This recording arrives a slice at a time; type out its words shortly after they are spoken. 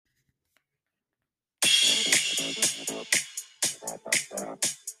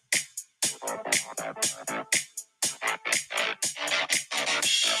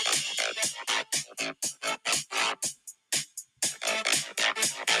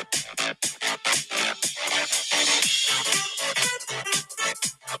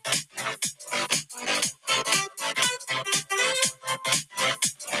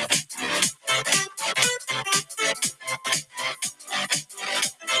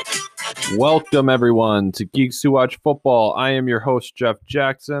Welcome, everyone, to Geeks Who Watch Football. I am your host, Jeff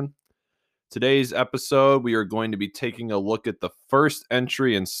Jackson. Today's episode, we are going to be taking a look at the first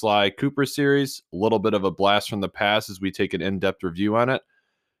entry in Sly Cooper series, a little bit of a blast from the past as we take an in-depth review on it.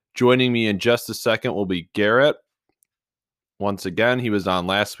 Joining me in just a second will be Garrett. Once again, he was on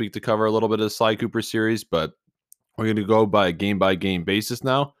last week to cover a little bit of the Sly Cooper series, but we're going to go by a game-by-game basis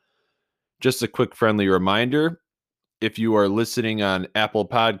now. Just a quick friendly reminder, if you are listening on Apple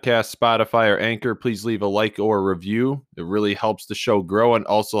Podcasts, Spotify, or Anchor, please leave a like or a review. It really helps the show grow and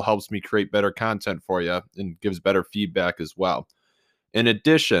also helps me create better content for you and gives better feedback as well. In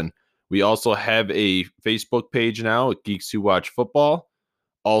addition, we also have a Facebook page now at Geeks Who Watch Football.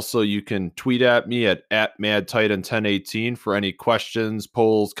 Also, you can tweet at me at MadTitan1018 for any questions,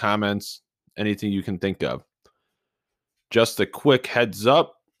 polls, comments, anything you can think of. Just a quick heads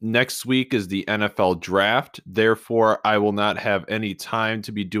up. Next week is the NFL draft. Therefore, I will not have any time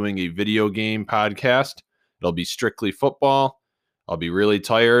to be doing a video game podcast. It'll be strictly football. I'll be really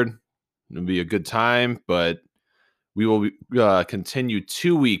tired. It'll be a good time, but we will continue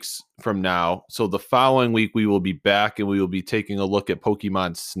 2 weeks from now. So the following week, we will be back and we will be taking a look at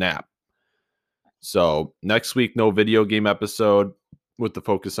Pokemon Snap. So next week, no video game episode with the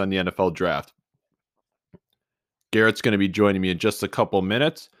focus on the NFL draft. Garrett's going to be joining me in just a couple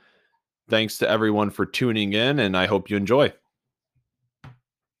minutes. Thanks to everyone for tuning in, and I hope you enjoy.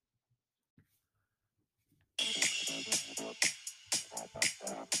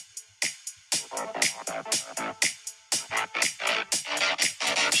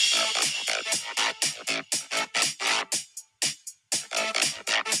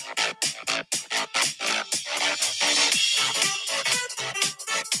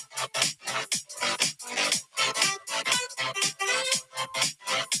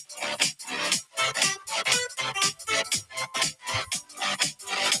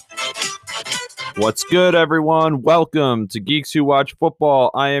 What's good, everyone? Welcome to Geeks Who Watch Football.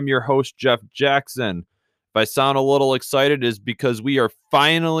 I am your host, Jeff Jackson. If I sound a little excited, it's because we are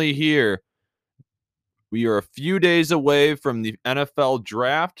finally here. We are a few days away from the NFL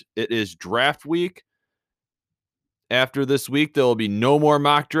draft. It is draft week. After this week, there will be no more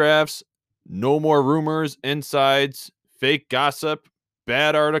mock drafts, no more rumors, insides, fake gossip,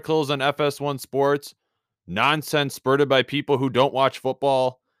 bad articles on FS1 Sports, nonsense spurted by people who don't watch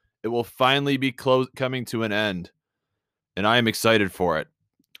football. It will finally be coming to an end, and I am excited for it.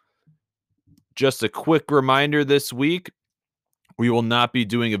 Just a quick reminder this week, we will not be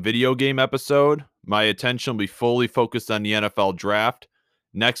doing a video game episode. My attention will be fully focused on the NFL draft.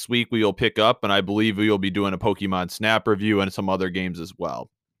 Next week, we will pick up, and I believe we will be doing a Pokemon Snap review and some other games as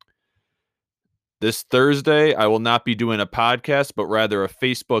well. This Thursday, I will not be doing a podcast, but rather a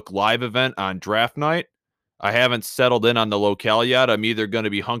Facebook Live event on draft night. I haven't settled in on the locale yet. I'm either going to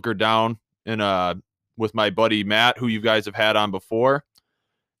be hunkered down with my buddy Matt, who you guys have had on before,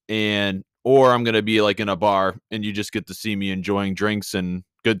 or I'm going to be like in a bar and you just get to see me enjoying drinks and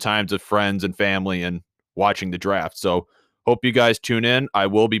good times with friends and family and watching the draft. So hope you guys tune in. I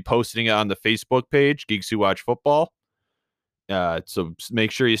will be posting it on the Facebook page, Geeks Who Watch Football. So make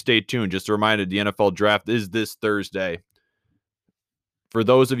sure you stay tuned. Just a reminder, the NFL draft is this Thursday. For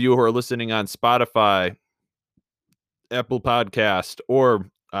those of you who are listening on Spotify, Apple Podcast,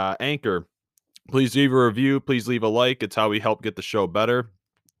 or Anchor, please leave a review. Please leave a like. It's how we help get the show better.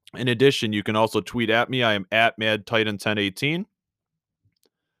 In addition, you can also tweet at me. I am at MadTitan1018.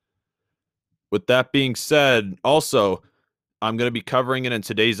 With that being said, also, I'm going to be covering it in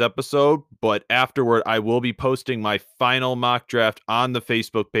today's episode, but afterward, I will be posting my final mock draft on the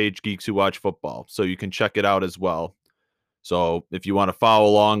Facebook page, Geeks Who Watch Football, so you can check it out as well. So if you want to follow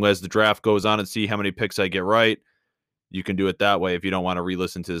along as the draft goes on and see how many picks I get right, you can do it that way if you don't want to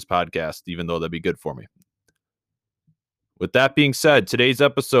re-listen to this podcast, even though that'd be good for me. With that being said, today's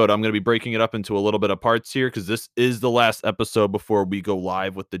episode, I'm going to be breaking it up into a little bit of parts here because this is the last episode before we go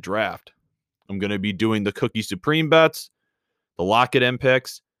live with the draft. I'm going to be doing the Cookie Supreme bets, the lock-it-in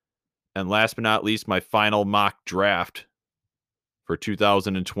picks, and last but not least, my final mock draft for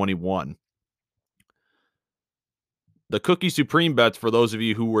 2021. The Cookie Supreme bets, for those of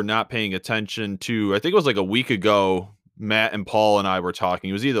you who were not paying attention to, I think it was like a week ago, Matt and Paul and I were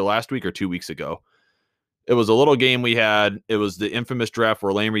talking. It was either last week or 2 weeks ago. It was a little game we had. It was the infamous draft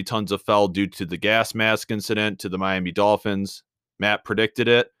where Laremy Tunsil fell due to the gas mask incident to the Miami Dolphins. Matt predicted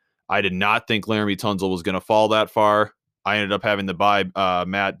it. I did not think Laremy Tunsil was going to fall that far. I ended up having to buy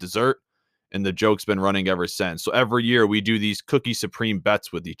Matt dessert, and the joke's been running ever since. So every year we do these Cookie Supreme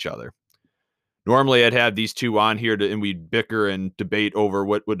bets with each other. Normally I'd have these two on here and we'd bicker and debate over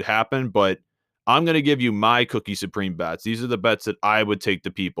what would happen, but I'm going to give you my Cookie Supreme bets. These are the bets that I would take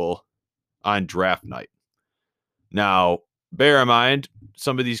to people on draft night. Now, bear in mind,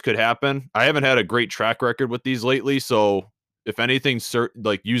 some of these could happen. I haven't had a great track record with these lately, so if anything,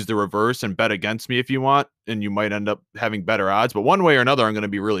 use the reverse and bet against me if you want, and you might end up having better odds. But one way or another, I'm going to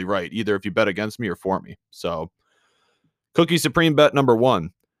be really right, either if you bet against me or for me. So, Cookie Supreme bet number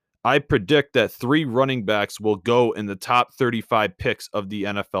 1. I predict that 3 running backs will go in the top 35 picks of the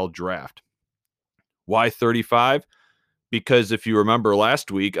NFL draft. Why 35? Because if you remember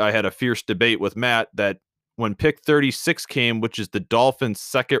last week, I had a fierce debate with Matt that when pick 36 came, which is the Dolphins'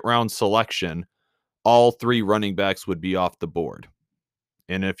 second round selection, all 3 running backs would be off the board.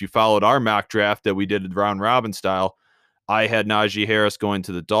 And if you followed our mock draft that we did round robin style, I had Najee Harris going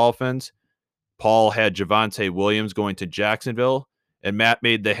to the Dolphins. Paul had Javonte Williams going to Jacksonville. And Matt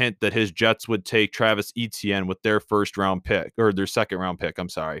made the hint that his Jets would take Travis Etienne with their second round pick,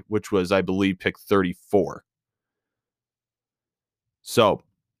 which was, I believe, pick 34. So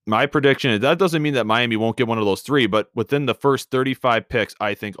my prediction is that doesn't mean that Miami won't get one of those 3, but within the first 35 picks,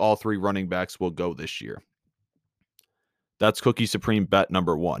 I think all 3 running backs will go this year. That's Cookie Supreme bet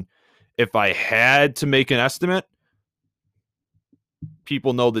number 1. If I had to make an estimate,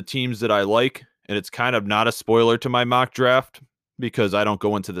 people know the teams that I like, and it's kind of not a spoiler to my mock draft because I don't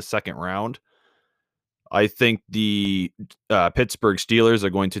go into the second round. I think the Pittsburgh Steelers are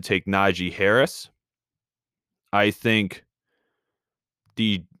going to take Najee Harris. I think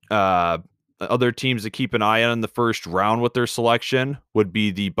the other teams to keep an eye on in the first round with their selection would be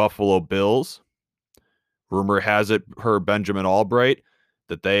the Buffalo Bills. Rumor has it, per Benjamin Albright,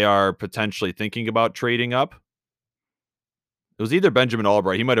 that they are potentially thinking about trading up. It was either Benjamin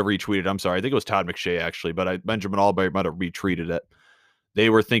Albright. He might have retweeted. I'm sorry. I think it was Todd McShay, actually, but Benjamin Albright might have retweeted it.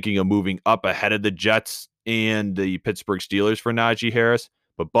 They were thinking of moving up ahead of the Jets and the Pittsburgh Steelers for Najee Harris,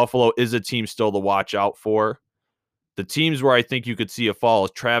 but Buffalo is a team still to watch out for. The teams where I think you could see a fall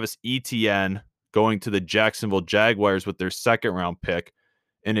is Travis Etienne going to the Jacksonville Jaguars with their second round pick.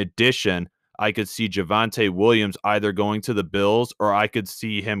 In addition, I could see Javonte Williams either going to the Bills or I could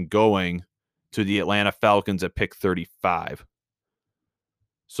see him going to the Atlanta Falcons at pick 35.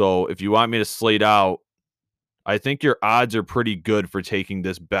 So if you want me to slate out, I think your odds are pretty good for taking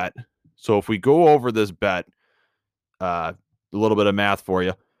this bet. So if we go over this bet, a little bit of math for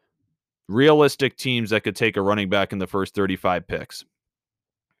you. Realistic teams that could take a running back in the first 35 picks.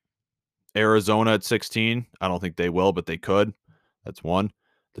 Arizona at 16. I don't think they will, but they could. That's one.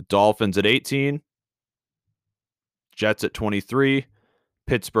 The Dolphins at 18. Jets at 23.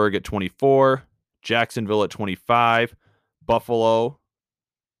 Pittsburgh at 24. Jacksonville at 25. Buffalo.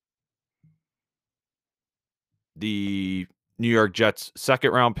 The New York Jets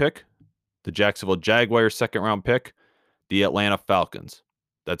second round pick. The Jacksonville Jaguars second round pick. The Atlanta Falcons.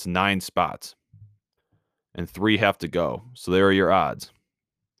 That's 9 spots. And 3 have to go. So there are your odds.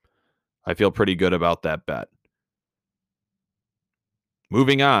 I feel pretty good about that bet.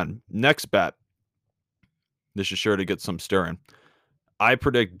 Moving on. Next bet. This is sure to get some stirring. I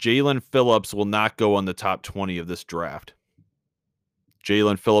predict Jaelan Phillips will not go on the top 20 of this draft.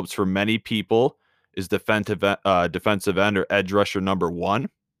 Jaelan Phillips, for many people, is defensive end or edge rusher number 1.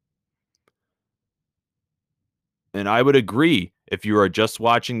 And I would agree. If you are just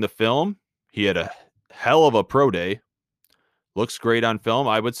watching the film, he had a hell of a pro day. Looks great on film.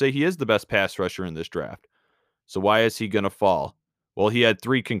 I would say he is the best pass rusher in this draft. So why is he going to fall? Well, he had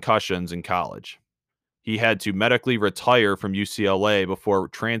 3 concussions in college. He had to medically retire from UCLA before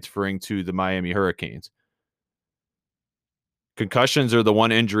transferring to the Miami Hurricanes. Concussions are the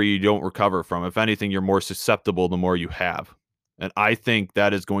one injury you don't recover from. If anything, you're more susceptible the more you have. And I think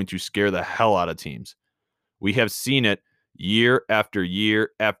that is going to scare the hell out of teams. We have seen it year after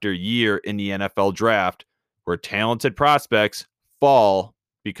year after year in the NFL draft where talented prospects fall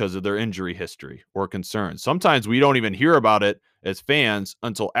because of their injury history or concerns. Sometimes we don't even hear about it as fans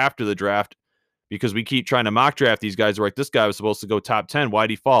until after the draft because we keep trying to mock draft these guys. We're like, this guy was supposed to go top 10. Why'd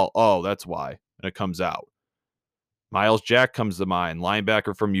he fall? Oh, that's why. And it comes out. Miles Jack comes to mind,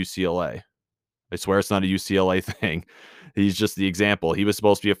 linebacker from UCLA. I swear it's not a UCLA thing. He's just the example. He was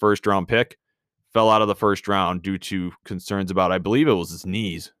supposed to be a first-round pick, fell out of the first round due to concerns about, I believe it was his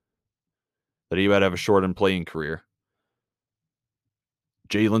knees, that he would have a shortened playing career.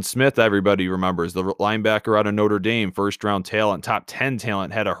 Jalen Smith, everybody remembers, the linebacker out of Notre Dame, first-round talent, top 10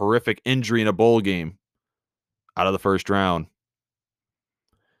 talent, had a horrific injury in a bowl game out of the first round.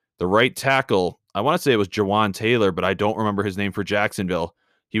 The right tackle, I want to say it was Jawan Taylor, but I don't remember his name for Jacksonville.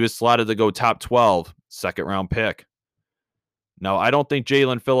 He was slotted to go top 12, second-round pick. Now, I don't think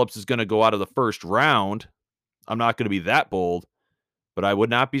Jaelan Phillips is going to go out of the first round. I'm not going to be that bold, but I would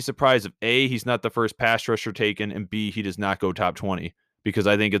not be surprised if A, he's not the first pass rusher taken, and B, he does not go top 20. because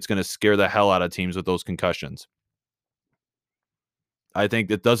I think it's going to scare the hell out of teams with those concussions. I think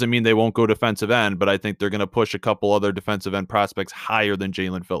that doesn't mean they won't go defensive end, but I think they're going to push a couple other defensive end prospects higher than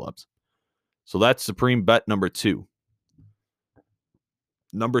Jaelan Phillips. So that's supreme bet number 2.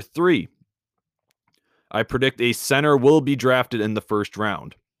 Number 3, I predict a center will be drafted in the first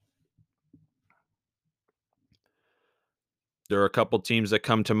round. There are a couple teams that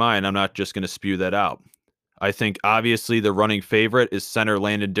come to mind. I'm not just going to spew that out. I think obviously the running favorite is center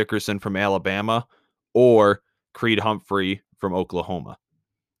Landon Dickerson from Alabama or Creed Humphrey from Oklahoma.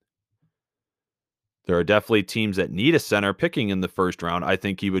 There are definitely teams that need a center picking in the first round. I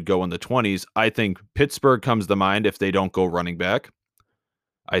think he would go in the 20s. I think Pittsburgh comes to mind if they don't go running back.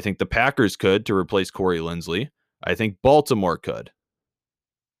 I think the Packers could to replace Corey Linsley. I think Baltimore could.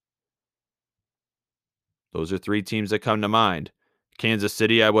 Those are 3 teams that come to mind. Kansas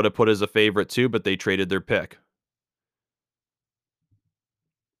City I would have put as a favorite too, but they traded their pick.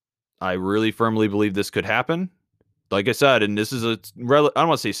 I really firmly believe this could happen. Like I said, and this is I don't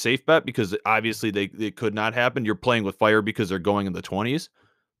want to say safe bet because obviously they could not happen. You're playing with fire because they're going in the 20s,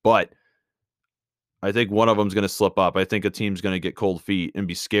 but I think one of them's going to slip up. I think a team's going to get cold feet and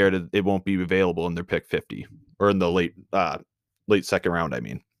be scared it won't be available in their pick 50 or in the late second round. I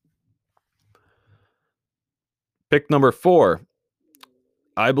mean, pick number 4.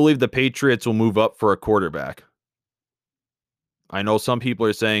 I believe the Patriots will move up for a quarterback. I know some people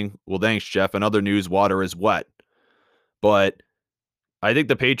are saying, well, thanks, Jeff. In other news, water is wet. But I think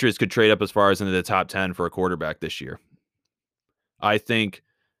the Patriots could trade up as far as into the top 10 for a quarterback this year. I think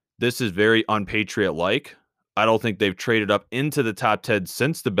this is very un-Patriot-like. I don't think they've traded up into the top 10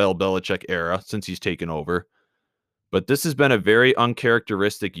 since the Bill Belichick era, since he's taken over. But this has been a very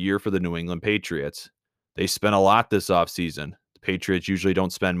uncharacteristic year for the New England Patriots. They spent a lot this offseason. The Patriots usually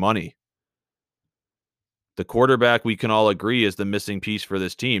don't spend money. The quarterback, we can all agree, is the missing piece for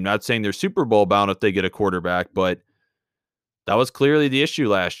this team. Not saying they're Super Bowl bound if they get a quarterback, but that was clearly the issue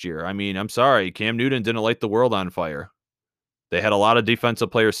last year. I mean, I'm sorry. Cam Newton didn't light the world on fire. They had a lot of defensive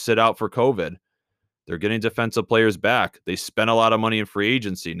players sit out for COVID. They're getting defensive players back. They spent a lot of money in free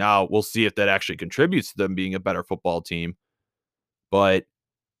agency. Now, we'll see if that actually contributes to them being a better football team. But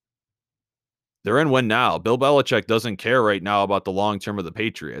they're in win now. Bill Belichick doesn't care right now about the long term of the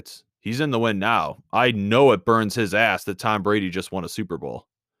Patriots. He's in the win now. I know it burns his ass that Tom Brady just won a Super Bowl.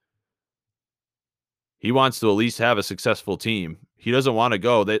 He wants to at least have a successful team. He doesn't want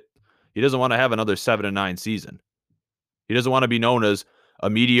to he doesn't want to have another 7-9 season. He doesn't want to be known as a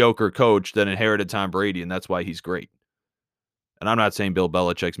mediocre coach that inherited Tom Brady, and that's why he's great. And I'm not saying Bill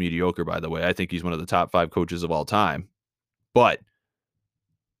Belichick's mediocre, by the way. I think he's one of the top 5 coaches of all time. But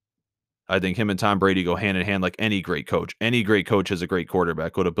I think him and Tom Brady go hand in hand like any great coach. Any great coach has a great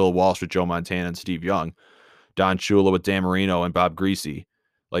quarterback. Go to Bill Walsh with Joe Montana and Steve Young. Don Shula with Dan Marino and Bob Greasy.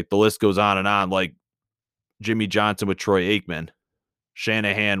 Like, the list goes on and on. Like, Jimmy Johnson with Troy Aikman.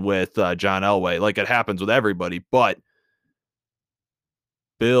 Shanahan with John Elway. Like, it happens with everybody. But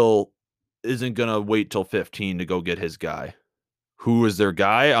Bill isn't going to wait till 15 to go get his guy. Who is their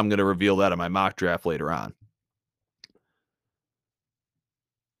guy? I'm going to reveal that in my mock draft later on.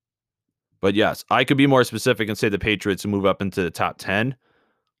 But yes, I could be more specific and say the Patriots move up into the top 10.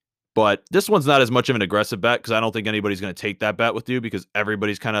 But this one's not as much of an aggressive bet because I don't think anybody's going to take that bet with you because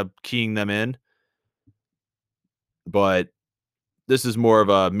everybody's kind of keying them in. But this is more of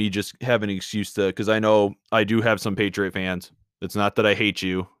a me just having an excuse to, because I know I do have some Patriot fans. It's not that I hate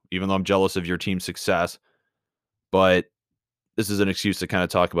you, even though I'm jealous of your team's success. But this is an excuse to kind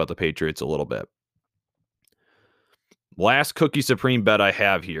of talk about the Patriots a little bit. Last Cookie Supreme bet I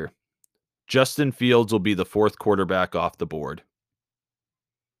have here. Justin Fields will be the 4th quarterback off the board.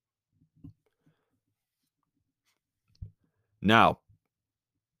 Now,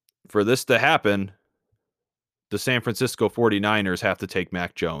 for this to happen, the San Francisco 49ers have to take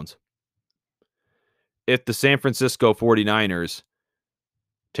Mac Jones. If the San Francisco 49ers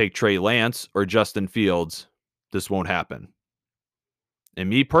take Trey Lance or Justin Fields, this won't happen. And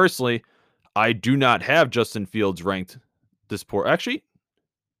me personally, I do not have Justin Fields ranked this poor. Actually,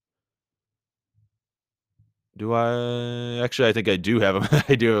 do I? Actually, I think I do have him.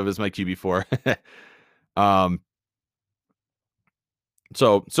 I do have him as my QB4.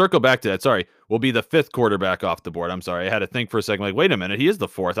 So circle back to that. Sorry, will be the 5th quarterback off the board. I'm sorry. I had to think for a second. Like, wait a minute. He is the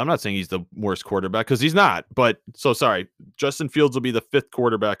 4th. I'm not saying he's the worst quarterback because he's not. But so sorry. Justin Fields will be the 5th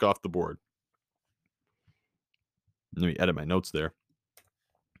quarterback off the board. Let me edit my notes there.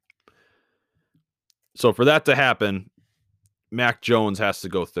 So for that to happen, Mac Jones has to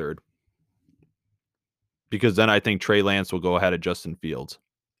go 3rd. Because then I think Trey Lance will go ahead of Justin Fields.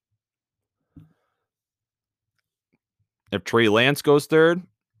 if Trey Lance goes third,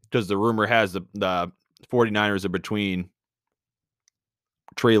 because the rumor has the 49ers are between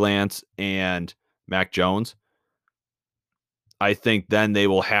Trey Lance and Mac Jones, I think then they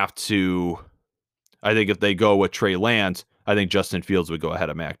will have to, I think if they go with Trey Lance, I think Justin Fields would go ahead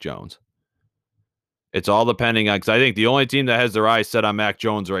of Mac Jones. It's all depending on, because I think the only team that has their eyes set on Mac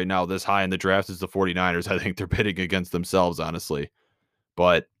Jones right now this high in the draft is the 49ers. I think they're bidding against themselves, honestly.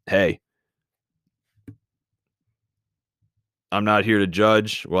 But hey, I'm not here to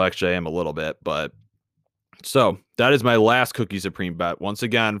judge. Well, actually, I am a little bit, but so that is my last Cookie Supreme bet. Once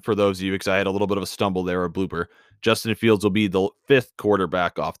again, for those of you, because I had a little bit of a stumble there, a blooper, Justin Fields will be the 5th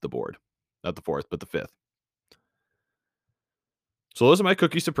quarterback off the board. Not the 4th, but the 5th. So those are my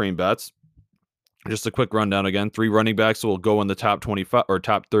Cookie Supreme bets. Just a quick rundown again. 3 running backs will go in the top 25 or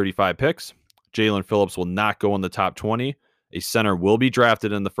top 35 picks. Jalen Phillips will not go in the top 20. A center will be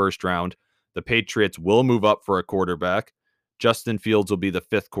drafted in the first round. The Patriots will move up for a quarterback. Justin Fields will be the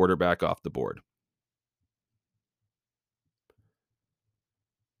 5th quarterback off the board.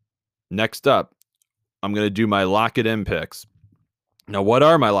 Next up, I'm going to do my lock it in picks. Now, what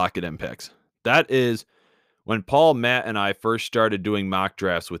are my lock it in picks? That is when Paul, Matt, and I first started doing mock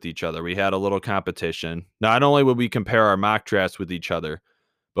drafts with each other. We had a little competition. Not only would we compare our mock drafts with each other,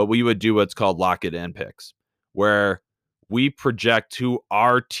 but we would do what's called lock it in picks, where we project who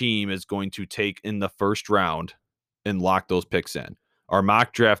our team is going to take in the first round and lock those picks in. Our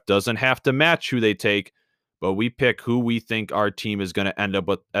mock draft doesn't have to match who they take, but we pick who we think our team is going to end up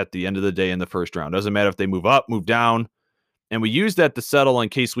with at the end of the day in the first round. Doesn't matter if they move up, move down. And we used that to settle in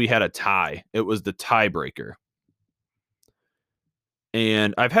case we had a tie. It was the tiebreaker.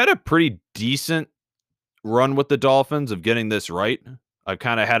 And I've had a pretty decent run with the Dolphins of getting this right. I've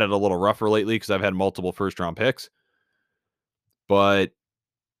kind of had it a little rougher lately because I've had multiple first-round picks. But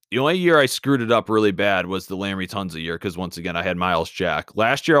the only year I screwed it up really bad was the Laremy Tunsil year because, once again, I had Myles Jack.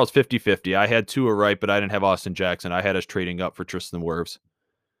 Last year, I was 50-50. I had Tua right, but I didn't have Austin Jackson. I had us trading up for Tristan Wirfs.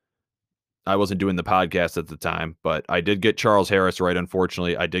 I wasn't doing the podcast at the time, but I did get Charles Harris right,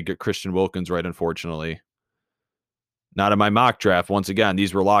 unfortunately. I did get Christian Wilkins right, unfortunately. Not in my mock draft. Once again,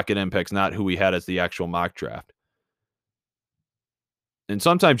 these were lock-it-in picks, not who we had as the actual mock draft. And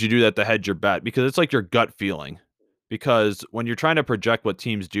sometimes you do that to hedge your bet because it's like your gut feeling. Because when you're trying to project what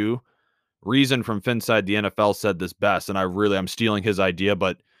teams do, Reason from Finside the NFL said this best, and I'm stealing his idea,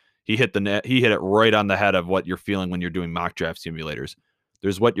 but he hit it right on the head of what you're feeling when you're doing mock draft simulators.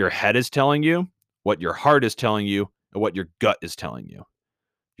 There's what your head is telling you, what your heart is telling you, and what your gut is telling you.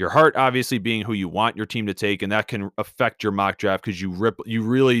 Your heart obviously being who you want your team to take, and that can affect your mock draft because you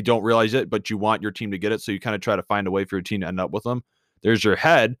really don't realize it, but you want your team to get it, so you kind of try to find a way for your team to end up with them. There's your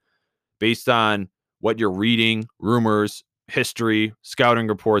head based on what you're reading, rumors, history, scouting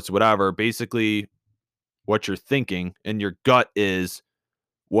reports, whatever, basically what you're thinking, and your gut is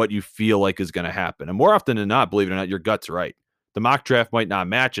what you feel like is going to happen. And more often than not, believe it or not, your gut's right. The mock draft might not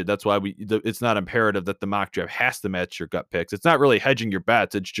match it. That's why it's not imperative that the mock draft has to match your gut picks. It's not really hedging your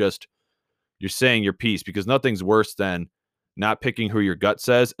bets. It's just you're saying your piece, because nothing's worse than not picking who your gut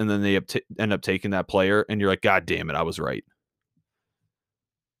says, and then they end up taking that player, and you're like, God damn it, I was right.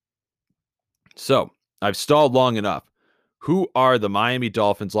 So I've stalled long enough. Who are the Miami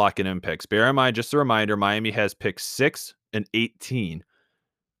Dolphins lock-it-in picks? Bear in mind, just a reminder, Miami has picks 6 and 18.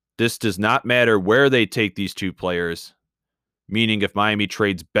 This does not matter where they take these two players, meaning if Miami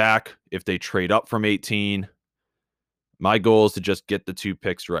trades back, if they trade up from 18, my goal is to just get the 2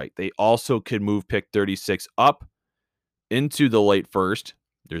 picks right. They also could move pick 36 up into the late first.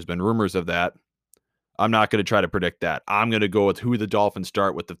 There's been rumors of that. I'm not going to try to predict that. I'm going to go with who the Dolphins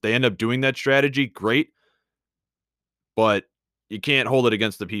start with. If they end up doing that strategy, great. But you can't hold it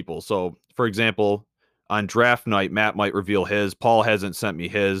against the people. So, for example, on draft night, Matt might reveal his. Paul hasn't sent me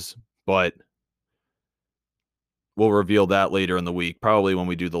his, but we'll reveal that later in the week, probably when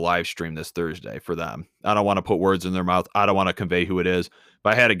we do the live stream this Thursday for them. I don't want to put words in their mouth. I don't want to convey who it is. If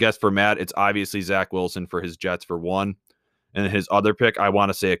I had a guess for Matt, it's obviously Zach Wilson for his Jets for 1. And his other pick, I want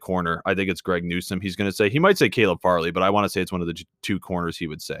to say a corner. I think it's Greg Newsome. He might say Caleb Farley, but I want to say it's one of the 2 corners he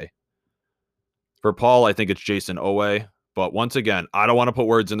would say. For Paul, I think it's Jason Owe. But once again, I don't want to put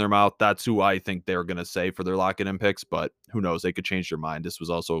words in their mouth. That's who I think they're going to say for their lock-it-in picks, but who knows? They could change their mind. This was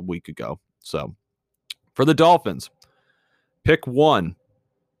also a week ago. So for the Dolphins, pick 1,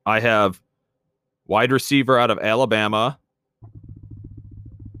 I have wide receiver out of Alabama.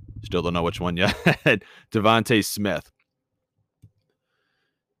 Still don't know which one yet. Devontae Smith.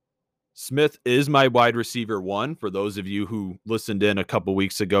 Smith is my wide receiver 1 for those of you who listened in a couple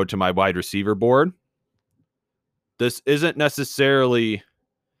weeks ago to my wide receiver board. This isn't necessarily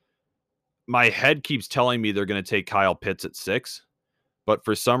my head keeps telling me they're going to take Kyle Pitts at 6, but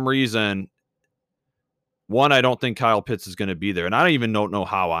for some reason, one, I don't think Kyle Pitts is going to be there, and I don't even know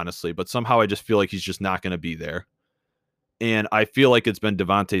how, honestly, but somehow I just feel like he's just not going to be there. And I feel like it's been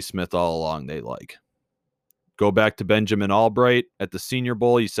Devontae Smith all along they like. Go back to Benjamin Albright at the Senior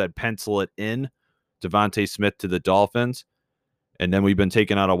Bowl. He said pencil it in, Devontae Smith to the Dolphins. And then we've been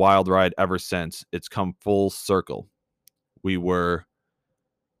taking on a wild ride ever since. It's come full circle. We were,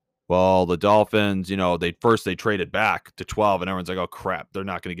 well, the Dolphins, they traded back to 12, and everyone's like, oh, crap, they're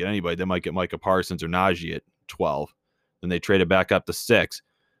not going to get anybody. They might get Micah Parsons or Najee at 12. Then they traded back up to 6.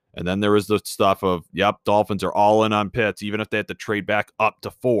 And then there was the stuff of, yep, Dolphins are all in on Pitts, even if they had to trade back up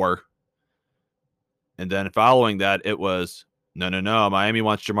to 4. And then following that, it was, no, Miami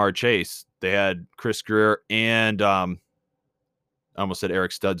wants Jamar Chase. They had Chris Greer and I almost said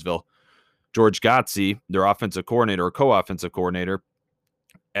Eric Studsville, George Gotsey, their offensive coordinator or co-offensive coordinator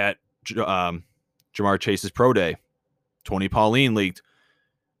at Jamar Chase's pro day. Tony Pauline leaked.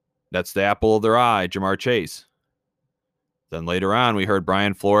 That's the apple of their eye, Jamar Chase. Then later on, we heard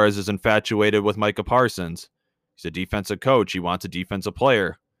Brian Flores is infatuated with Micah Parsons. He's a defensive coach. He wants a defensive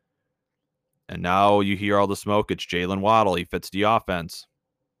player. And now you hear all the smoke. It's Jalen Waddle. He fits the offense.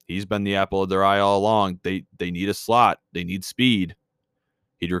 He's been the apple of their eye all along. They need a slot. They need speed.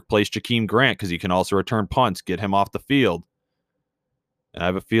 He'd replace Jakeem Grant because he can also return punts, get him off the field. And I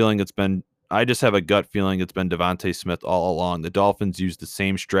have a feeling I just have a gut feeling it's been Devontae Smith all along. The Dolphins used the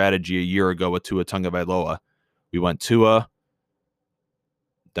same strategy a year ago with Tua Tagovailoa. We went Tua,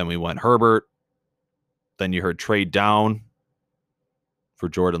 then we went Herbert, then you heard trade down for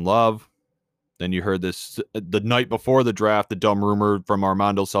Jordan Love. Then you heard this the night before the draft, the dumb rumor from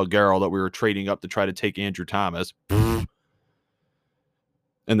Armando Salguero that we were trading up to try to take Andrew Thomas.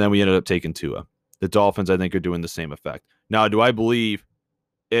 And then we ended up taking Tua. The Dolphins, I think, are doing the same effect. Now, do I believe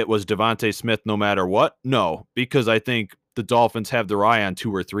it was Devontae Smith no matter what? No, because I think the Dolphins have their eye on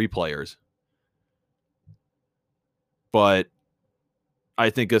 2 or 3 players. But I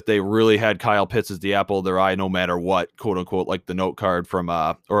think if they really had Kyle Pitts as the apple of their eye, no matter what, quote unquote, like the note card from,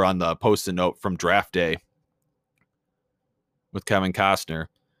 or on the post-it note from draft day with Kevin Costner,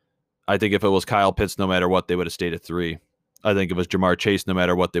 I think if it was Kyle Pitts, no matter what, they would have stayed at 3. I think if it was Jamar Chase, no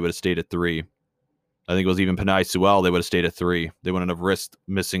matter what, they would have stayed at 3. I think it was even Penei Sewell, they would have stayed at 3. They wouldn't have risked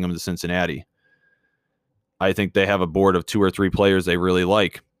missing him to Cincinnati. I think they have a board of 2 or 3 players they really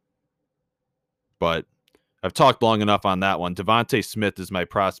like. But I've talked long enough on that one. Devontae Smith is my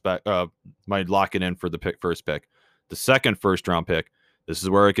prospect, my lock it in for the first pick. The second first-round pick, this is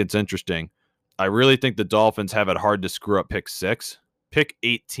where it gets interesting. I really think the Dolphins have it hard to screw up pick 6. Pick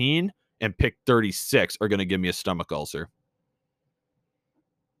 18 and pick 36 are going to give me a stomach ulcer.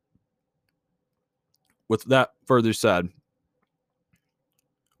 With that further said,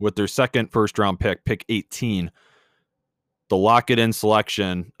 with their second first-round pick, pick 18, the lock-it-in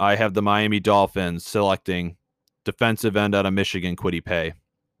selection, I have the Miami Dolphins selecting defensive end out of Michigan, Kwity Paye.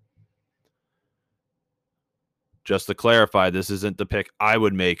 Just to clarify, this isn't the pick I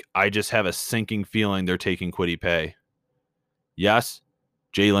would make. I just have a sinking feeling they're taking Kwity Paye. Yes,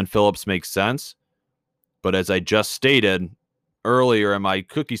 Jalen Phillips makes sense, but as I just stated earlier in my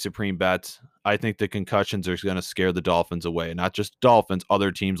Cookie Supreme bets, I think the concussions are going to scare the Dolphins away. Not just Dolphins,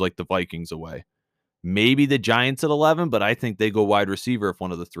 other teams like the Vikings away. Maybe the Giants at 11, but I think they go wide receiver if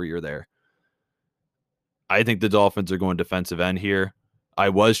one of the 3 are there. I think the Dolphins are going defensive end here. I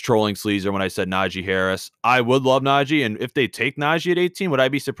was trolling Sleazer when I said Najee Harris. I would love Najee, and if they take Najee at 18, would I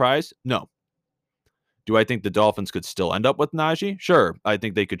be surprised? No. Do I think the Dolphins could still end up with Najee? Sure. I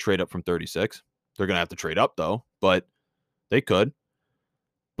think they could trade up from 36. They're going to have to trade up, though, but they could.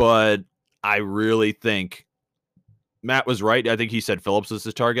 But I really think Matt was right. I think he said Phillips was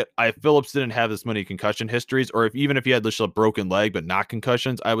his target. If Phillips didn't have this many concussion histories, or even if he had just a broken leg but not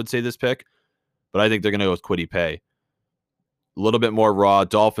concussions, I would say this pick. But I think they're going to go with Kwity Paye. A little bit more raw.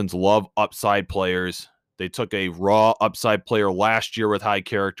 Dolphins love upside players. They took a raw upside player last year with high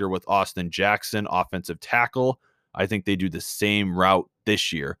character with Austin Jackson, offensive tackle. I think they do the same route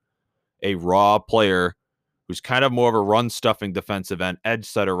this year. A raw player who's kind of more of a run-stuffing defensive end, edge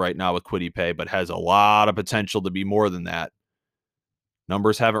setter right now with Kwity Paye, but has a lot of potential to be more than that.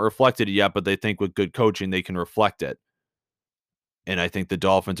 Numbers haven't reflected it yet, but they think with good coaching, they can reflect it. And I think the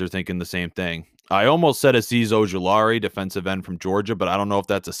Dolphins are thinking the same thing. I almost said Azeez Ojulari, defensive end from Georgia, but I don't know if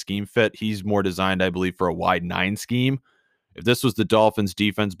that's a scheme fit. He's more designed, I believe, for a wide 9 scheme. If this was the Dolphins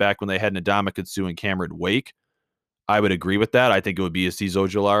defense back when they had Ndamukong Suh and Cameron Wake, I would agree with that. I think it would be Azeez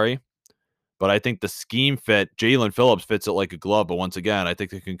Ojulari. But I think the scheme fit, Jalen Phillips fits it like a glove. But once again, I think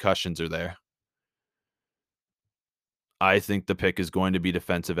the concussions are there. I think the pick is going to be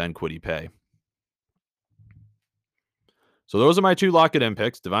defensive end Kwity Paye. So those are my two lock-it-in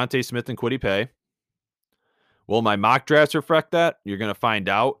picks, Devontae Smith and Kwity Paye. Will my mock drafts reflect that? You're going to find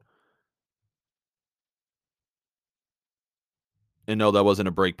out. And no, that wasn't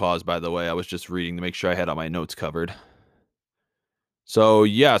a break pause, by the way. I was just reading to make sure I had all my notes covered. So,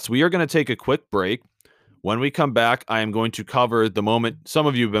 yes, we are going to take a quick break. When we come back, I am going to cover the moment some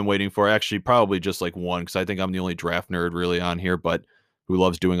of you have been waiting for. Actually, probably just like one, because I think I'm the only draft nerd really on here, but who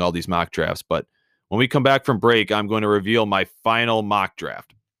loves doing all these mock drafts. But when we come back from break, I'm going to reveal my final mock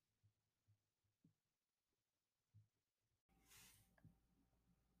draft.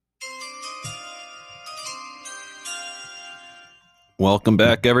 Welcome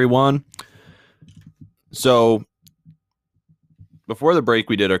back, everyone. So, before the break,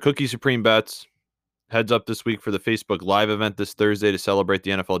 we did our Cookie Supreme bets. Heads up this week for the Facebook Live event this Thursday to celebrate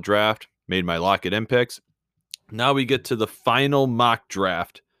the NFL Draft. Made my lock-it-in picks. Now we get to the final mock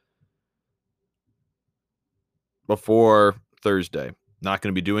draft before Thursday. Not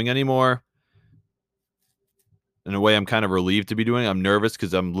going to be doing anymore. In a way, I'm kind of relieved to be doing it. I'm nervous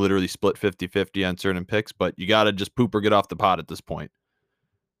because I'm literally split 50-50 on certain picks, but you got to just poop or get off the pot at this point.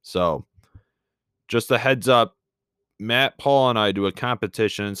 So, just a heads up, Matt, Paul, and I do a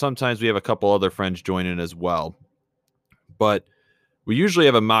competition, and sometimes we have a couple other friends join in as well. But we usually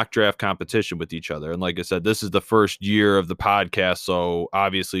have a mock draft competition with each other. And like I said, this is the first year of the podcast, so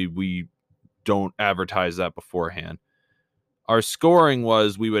obviously we don't advertise that beforehand. Our scoring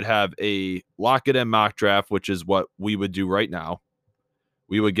was we would have a lock-it-in mock draft, which is what we would do right now.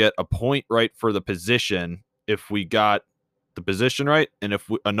 We would get a point right for the position if we got the position right, and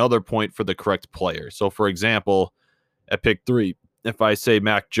another point for the correct player. So, for example, at pick 3, if I say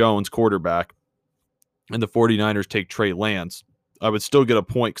Mac Jones, quarterback, and the 49ers take Trey Lance, I would still get a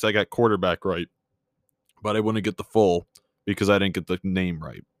point because I got quarterback right, but I wouldn't get the full because I didn't get the name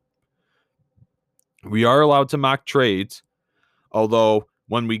right. We are allowed to mock trades, although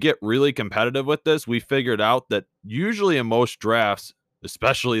when we get really competitive with this, we figured out that usually in most drafts,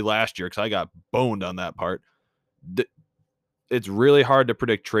 especially last year, because I got boned on that part, it's really hard to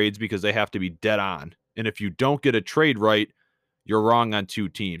predict trades because they have to be dead on. And if you don't get a trade right, you're wrong on two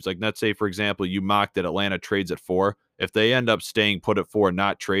teams. Like, let's say, for example, you mocked that Atlanta trades at 4. If they end up staying put at 4,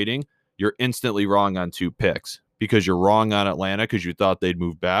 not trading, you're instantly wrong on 2 picks because you're wrong on Atlanta because you thought they'd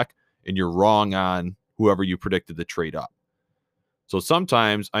move back, and you're wrong on whoever you predicted the trade up. So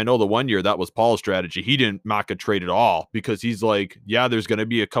sometimes, I know the one year that was Paul's strategy. He didn't mock a trade at all because he's like, yeah, there's going to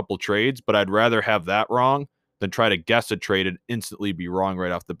be a couple trades, but I'd rather have that wrong than try to guess a trade and instantly be wrong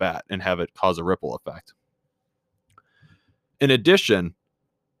right off the bat and have it cause a ripple effect. In addition,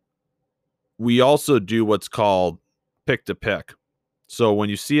 we also do what's called pick to pick. So when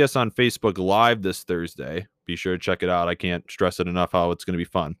you see us on Facebook Live this Thursday, be sure to check it out. I can't stress it enough how it's going to be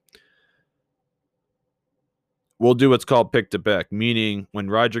fun. We'll do what's called pick to pick, meaning when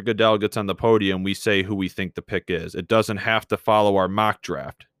Roger Goodell gets on the podium, we say who we think the pick is. It doesn't have to follow our mock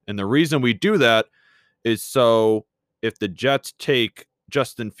draft. And the reason we do that is so if the Jets take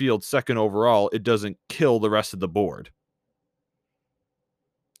Justin Fields second overall, it doesn't kill the rest of the board.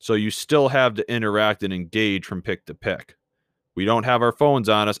 So you still have to interact and engage from pick to pick. We don't have our phones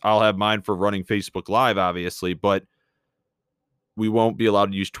on us. I'll have mine for running Facebook Live, obviously, but we won't be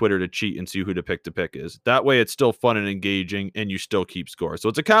allowed to use Twitter to cheat and see who the pick to pick is. That way it's still fun and engaging, and you still keep score. So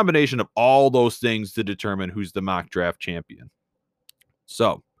it's a combination of all those things to determine who's the mock draft champion.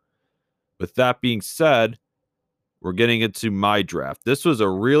 So with that being said, we're getting into my draft. This was a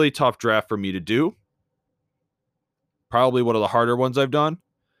really tough draft for me to do. Probably one of the harder ones I've done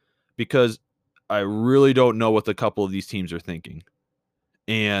because I really don't know what a couple of these teams are thinking.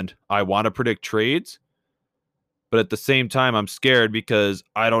 And I want to predict trades, but at the same time, I'm scared because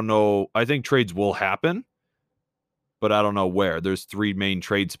I don't know. I think trades will happen, but I don't know where. There's 3 main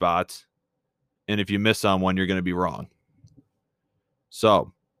trade spots, and if you miss on one, you're going to be wrong.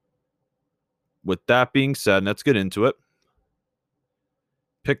 So with that being said, let's get into it.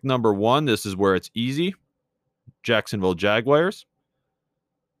 Pick number 1, this is where it's easy. Jacksonville Jaguars.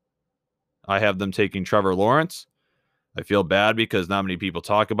 I have them taking Trevor Lawrence. I feel bad because not many people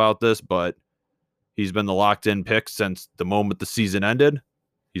talk about this, but he's been the locked-in pick since the moment the season ended.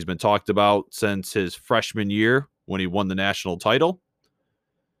 He's been talked about since his freshman year when he won the national title.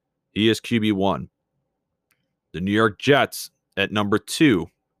 He is QB1. The New York Jets at number 2.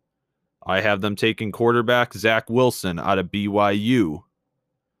 I have them taking quarterback Zach Wilson out of BYU.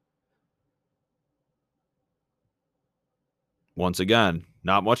 Once again,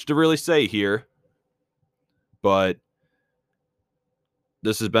 not much to really say here, but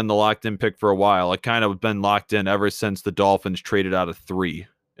this has been the locked-in pick for a while. It kind of been locked in ever since the Dolphins traded out of 3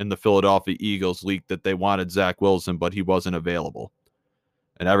 and the Philadelphia Eagles leaked that they wanted Zach Wilson, but he wasn't available.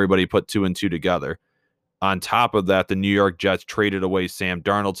 And everybody put 2 and 2 together. On top of that, the New York Jets traded away Sam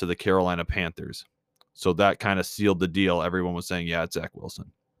Darnold to the Carolina Panthers. So that kind of sealed the deal. Everyone was saying, yeah, it's Zach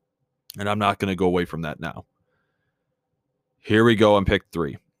Wilson. And I'm not going to go away from that now. Here we go on pick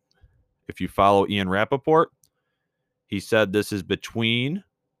 3. If you follow Ian Rappaport, he said this is between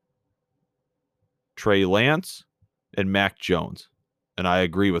Trey Lance and Mac Jones. And I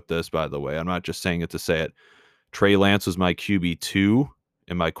agree with this, by the way. I'm not just saying it to say it. Trey Lance was my QB2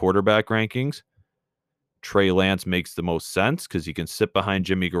 in my quarterback rankings. Trey Lance makes the most sense because he can sit behind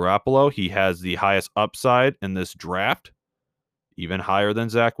Jimmy Garoppolo. He has the highest upside in this draft, even higher than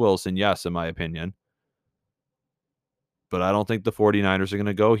Zach Wilson, yes, in my opinion. But I don't think the 49ers are going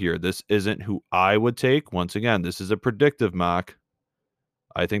to go here. This isn't who I would take. Once again, this is a predictive mock.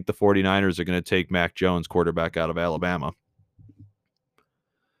 I think the 49ers are going to take Mac Jones, quarterback out of Alabama.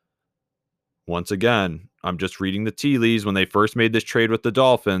 Once again, I'm just reading the tea leaves. When they first made this trade with the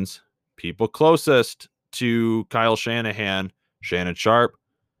Dolphins, people closest to Kyle Shanahan, Shannon Sharp,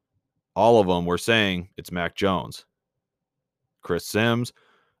 all of them were saying it's Mac Jones. Chris Sims,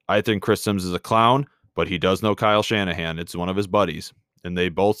 I think Chris Sims is a clown, but he does know Kyle Shanahan. It's one of his buddies, and they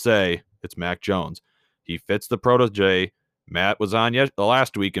both say it's Mac Jones. He fits the protege. Matt was on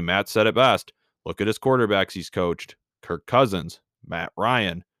last week, and Matt said it best. Look at his quarterbacks he's coached. Kirk Cousins, Matt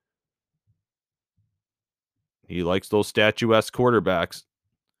Ryan. He likes those statuesque quarterbacks.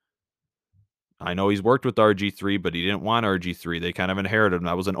 I know he's worked with RG3, but he didn't want RG3. They kind of inherited him.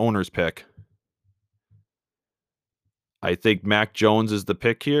 That was an owner's pick. I think Mac Jones is the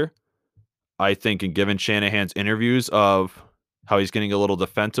pick here. I think, and given Shanahan's interviews of how he's getting a little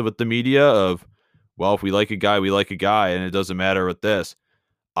defensive with the media of, well, if we like a guy, we like a guy, and it doesn't matter with this.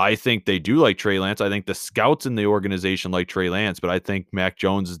 I think they do like Trey Lance. I think the scouts in the organization like Trey Lance, but I think Mac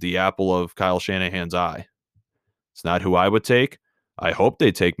Jones is the apple of Kyle Shanahan's eye. It's not who I would take. I hope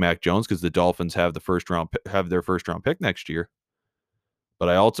they take Mac Jones because the Dolphins have their first round pick next year. But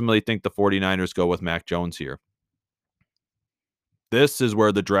I ultimately think the 49ers go with Mac Jones here. This is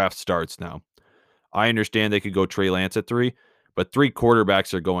where the draft starts now. I understand they could go Trey Lance at 3, but 3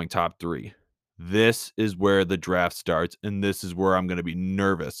 quarterbacks are going top 3. This is where the draft starts, and this is where I'm going to be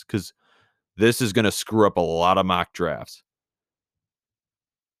nervous because this is going to screw up a lot of mock drafts.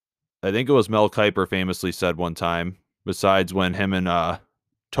 I think it was Mel Kiper famously said one time, besides when him and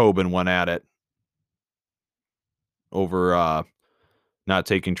Tobin went at it over not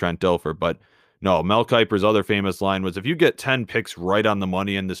taking Trent Dilfer, but no, Mel Kiper's other famous line was, if you get 10 picks right on the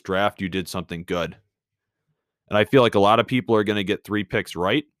money in this draft, you did something good. And I feel like a lot of people are going to get 3 picks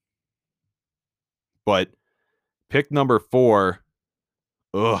right. But pick number 4,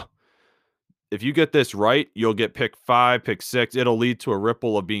 if you get this right, you'll get pick 5, pick 6. It'll lead to a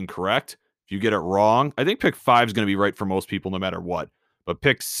ripple of being correct. If you get it wrong, I think pick 5 is going to be right for most people no matter what. But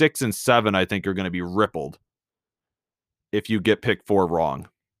pick 6 and 7, I think, are going to be rippled if you get pick 4 wrong.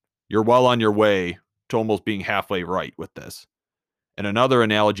 You're well on your way to almost being halfway right with this. And another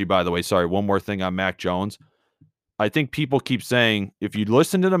analogy, by the way, sorry, one more thing on Mac Jones. I think people keep saying, if you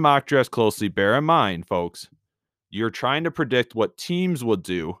listen to the mock drafts closely, bear in mind, folks, you're trying to predict what teams will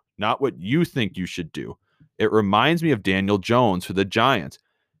do, not what you think you should do. It reminds me of Daniel Jones for the Giants.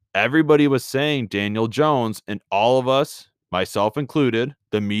 Everybody was saying Daniel Jones, and all of us, myself included,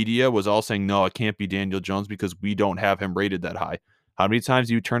 the media was all saying, no, it can't be Daniel Jones because we don't have him rated that high. How many times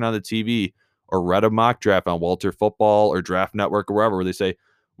do you turn on the TV or read a mock draft on Walter Football or Draft Network or wherever where they say,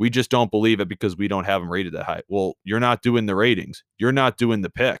 we just don't believe it because we don't have him rated that high? Well, you're not doing the ratings. You're not doing the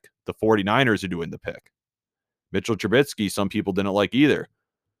pick. The 49ers are doing the pick. Mitchell Trubisky, some people didn't like either.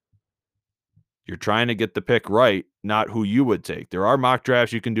 You're trying to get the pick right, not who you would take. There are mock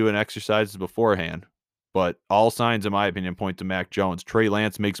drafts you can do and exercises beforehand, but all signs, in my opinion, point to Mac Jones. Trey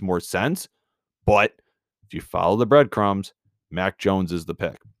Lance makes more sense, but if you follow the breadcrumbs, Mac Jones is the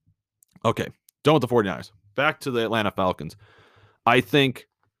pick. Okay, done with the 49ers. Back to the Atlanta Falcons. I think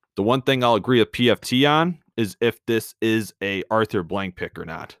the one thing I'll agree with PFT on is if this is a Arthur Blank pick or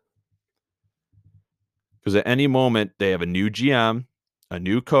not. Because at any moment, they have a new GM, a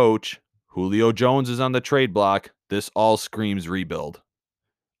new coach, Julio Jones is on the trade block. This all screams rebuild.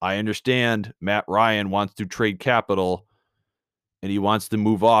 I understand Matt Ryan wants to trade capital and he wants to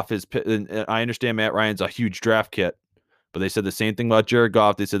move off his pit. And I understand Matt Ryan's a huge draft kit, but they said the same thing about Jared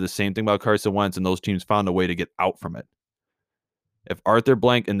Goff. They said the same thing about Carson Wentz, and those teams found a way to get out from it. If Arthur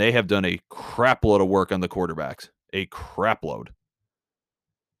Blank, and they have done a crap load of work on the quarterbacks, a crap load.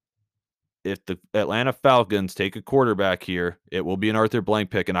 If the Atlanta Falcons take a quarterback here, it will be an Arthur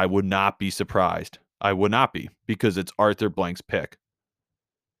Blank pick, and I would not be surprised. I would not be, because it's Arthur Blank's pick.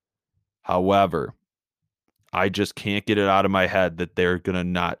 However, I just can't get it out of my head that they're going to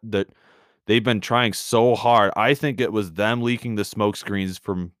not, that they've been trying so hard. I think it was them leaking the smoke screens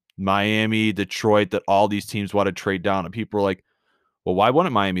from Miami, Detroit, that all these teams want to trade down. And people were like, well, why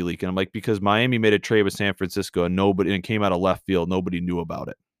wouldn't Miami leak? And I'm like, because Miami made a trade with San Francisco and it came out of left field. Nobody knew about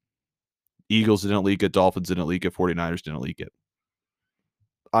it. Eagles didn't leak it. Dolphins didn't leak it. 49ers didn't leak it.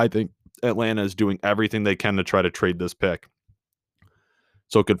 I think Atlanta is doing everything they can to try to trade this pick.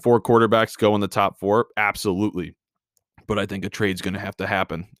 So could 4 quarterbacks go in the top 4? Absolutely. But I think a trade's going to have to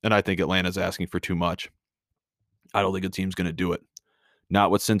happen. And I think Atlanta's asking for too much. I don't think a team's going to do it.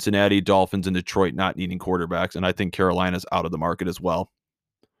 Not with Cincinnati, Dolphins, and Detroit not needing quarterbacks. And I think Carolina's out of the market as well.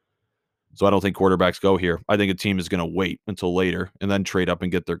 So I don't think quarterbacks go here. I think a team is going to wait until later and then trade up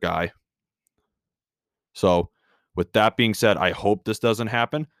and get their guy. So with that being said, I hope this doesn't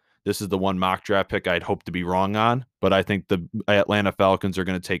happen. This is the one mock draft pick I'd hope to be wrong on, but I think the Atlanta Falcons are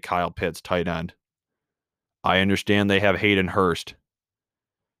going to take Kyle Pitts, tight end. I understand they have Hayden Hurst.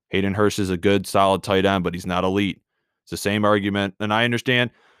 Hayden Hurst is a good, solid tight end, but he's not elite. It's the same argument, and I understand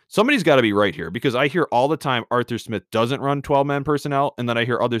somebody's got to be right here because I hear all the time Arthur Smith doesn't run 12-man personnel, and then I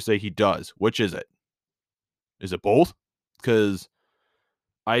hear others say he does. Which is it? Is it both? Because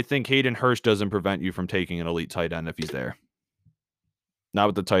I think Hayden Hurst doesn't prevent you from taking an elite tight end if he's there. Not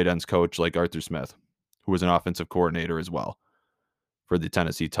with the tight ends coach like Arthur Smith, who was an offensive coordinator as well for the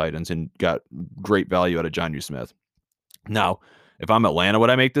Tennessee Titans and got great value out of Jonnu Smith. Now, if I'm Atlanta, would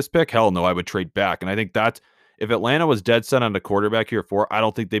I make this pick? Hell no, I would trade back. And I think that's, if Atlanta was dead set on a quarterback here at 4, I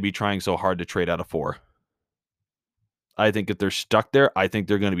don't think they'd be trying so hard to trade out of 4. I think if they're stuck there, I think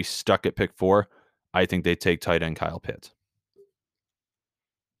they're going to be stuck at pick 4. I think they take tight end Kyle Pitts.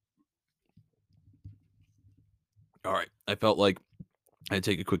 All right. I felt like I'd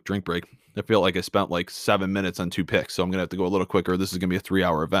take a quick drink break. I feel like I spent like 7 minutes on 2 picks, so I'm going to have to go a little quicker. This is going to be a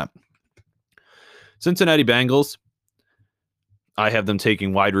 3-hour event. Cincinnati Bengals, I have them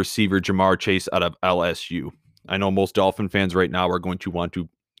taking wide receiver Ja'Marr Chase out of LSU. I know most Dolphin fans right now are going to want to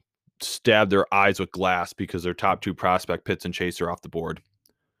stab their eyes with glass because their top 2 prospect, Pitts and Chase, are off the board.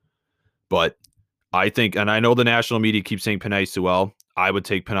 But I think, and I know the national media keeps saying Penei Sewell. I would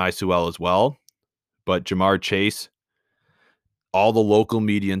take Penei Sewell as well. But Ja'Marr Chase, all the local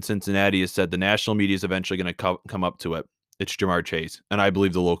media in Cincinnati has said the national media is eventually going to come up to it. It's Ja'Marr Chase. And I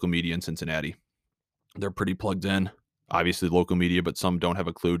believe the local media in Cincinnati. They're pretty plugged in. Obviously, local media, but some don't have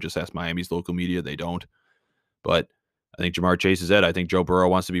a clue. Just ask Miami's local media. They don't. But I think Ja'Marr Chase is it. I think Joe Burrow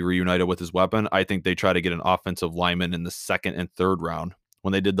wants to be reunited with his weapon. I think they try to get an offensive lineman in the 2nd and 3rd round.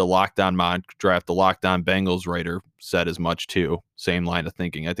 When they did the lockdown mock draft, the Lockdown Bengals writer said as much too. Same line of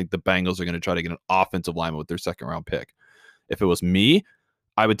thinking. I think the Bengals are going to try to get an offensive lineman with their 2nd round pick. If it was me,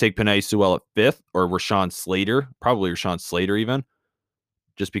 I would take Penei Sewell at 5th or Rashawn Slater, probably Rashawn Slater even,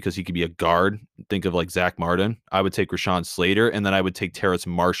 just because he could be a guard. Think of like Zach Martin. I would take Rashawn Slater, and then I would take Terrace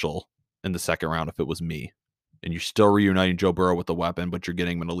Marshall in the 2nd round if it was me. And you're still reuniting Joe Burrow with the weapon, but you're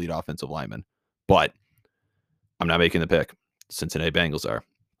getting him an elite offensive lineman. But I'm not making the pick. Cincinnati Bengals are.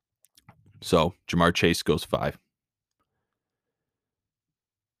 So Ja'Marr Chase goes 5.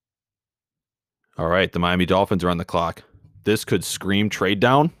 All right, the Miami Dolphins are on the clock. This could scream trade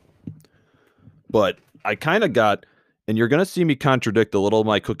down, but I kind of got, and you're going to see me contradict a little of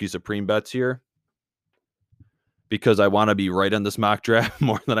my Cookie Supreme bets here because I want to be right on this mock draft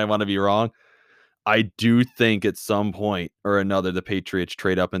more than I want to be wrong. I do think at some point or another the Patriots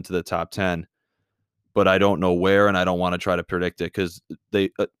trade up into the top 10, but I don't know where, and I don't want to try to predict it because I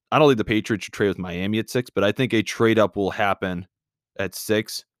don't think the Patriots should trade with Miami at 6, but I think a trade up will happen at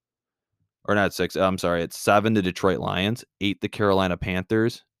 6. Or not 6, I'm sorry, it's 7 the Detroit Lions, 8 the Carolina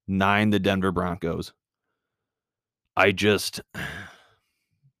Panthers, 9 the Denver Broncos. I don't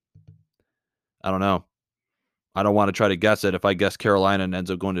know. I don't want to try to guess it if I guess Carolina and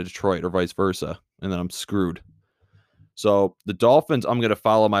ends up going to Detroit or vice versa, and then I'm screwed. So the Dolphins, I'm going to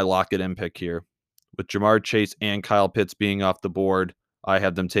follow my lock-it-in pick here. With Ja'Marr Chase and Kyle Pitts being off the board, I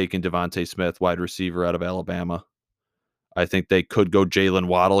have them taking Devontae Smith, wide receiver out of Alabama. I think they could go Jalen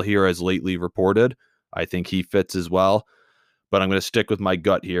Waddle here as lately reported. I think he fits as well. But I'm going to stick with my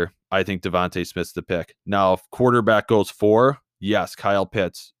gut here. I think Devontae Smith's the pick. Now, if quarterback goes 4, yes, Kyle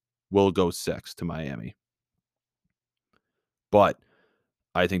Pitts will go 6 to Miami. But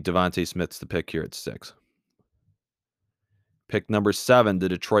I think Devontae Smith's the pick here at 6. Pick number 7, the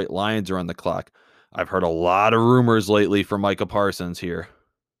Detroit Lions are on the clock. I've heard a lot of rumors lately from Micah Parsons here.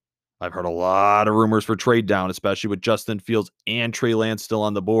 I've heard a lot of rumors for trade down, especially with Justin Fields and Trey Lance still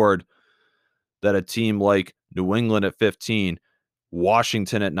on the board, that a team like New England at 15,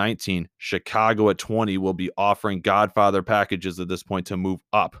 Washington at 19, Chicago at 20 will be offering Godfather packages at this point to move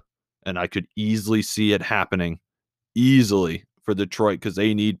up And I could easily see it happening easily for Detroit because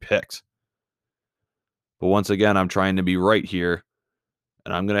they need picks. But once again, I'm trying to be right here.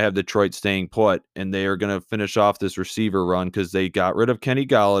 And I'm going to have Detroit staying put. And they are going to finish off this receiver run because they got rid of Kenny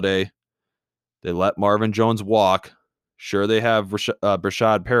Galladay. They let Marvin Jones walk. Sure, they have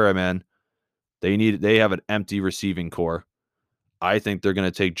Brashad Perriman. They have an empty receiving core. I think they're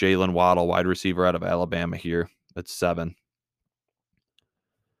going to take Jalen Waddle, wide receiver out of Alabama here at 7.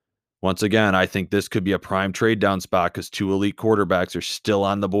 Once again, I think this could be a prime trade down spot because 2 elite quarterbacks are still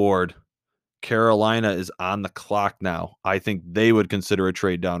on the board. Carolina is on the clock now. I think they would consider a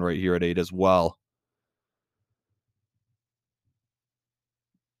trade down right here at 8 as well.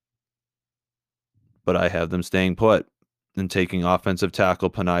 But I have them staying put and taking offensive tackle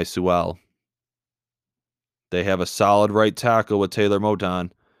Penei Sewell. They have a solid right tackle with Taylor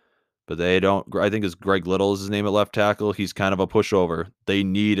Moton, but they don't. I think it's Greg Little is his name at left tackle. He's kind of a pushover. They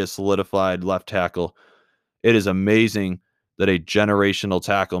need a solidified left tackle. It is amazing that a generational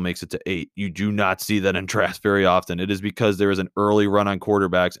tackle makes it to 8. You do not see that in draft very often. It is because there is an early run on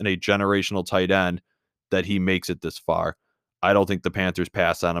quarterbacks and a generational tight end that he makes it this far. I don't think the Panthers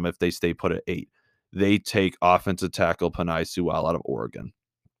pass on him if they stay put at 8. They take offensive tackle Penei Sewell out of Oregon.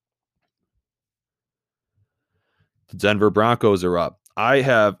 The Denver Broncos are up.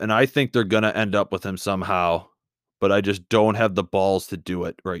 I think they're going to end up with him somehow, but I just don't have the balls to do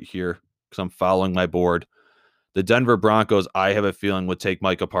it right here because I'm following my board. The Denver Broncos, I have a feeling, would take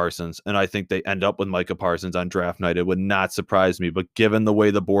Micah Parsons, and I think they end up with Micah Parsons on draft night. It would not surprise me, but given the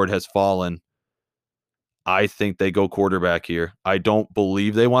way the board has fallen, I think they go quarterback here. I don't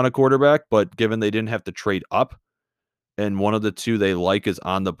believe they want a quarterback, but given they didn't have to trade up, and one of the two they like is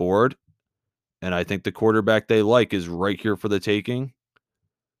on the board, and I think the quarterback they like is right here for the taking,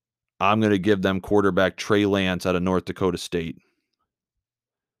 I'm going to give them quarterback Trey Lance out of North Dakota State.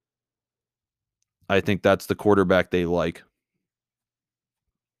 I think that's the quarterback they like.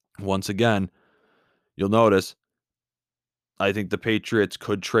 Once again, you'll notice I think the Patriots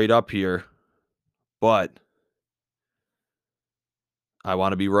could trade up here, but I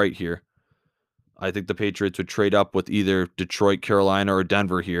want to be right here. I think the Patriots would trade up with either Detroit, Carolina, or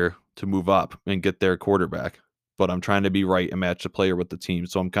Denver here to move up and get their quarterback. But I'm trying to be right and match the player with the team,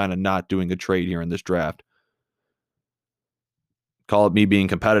 so I'm kind of not doing a trade here in this draft. Call it me being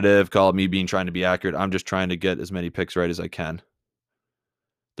competitive, call it me being trying to be accurate. I'm just trying to get as many picks right as I can.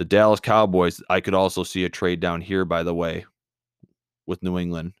 The Dallas Cowboys, I could also see a trade down here, by the way, with New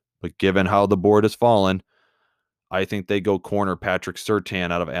England. But given how the board has fallen, I think they go corner Patrick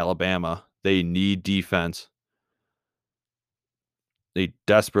Surtain out of Alabama. They need defense. They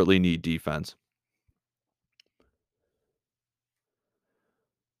desperately need defense.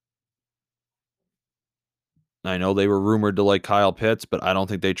 I know they were rumored to like Kyle Pitts, but I don't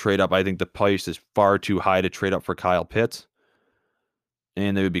think they trade up. I think the price is far too high to trade up for Kyle Pitts.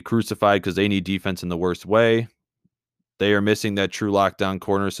 And they would be crucified because they need defense in the worst way. They are missing that true lockdown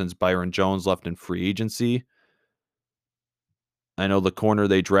corner since Byron Jones left in free agency. I know the corner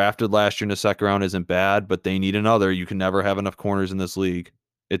they drafted last year in the second round isn't bad, but they need another. You can never have enough corners in this league.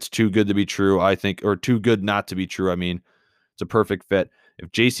 It's too good to be true, I think, or too good not to be true. I mean, it's a perfect fit.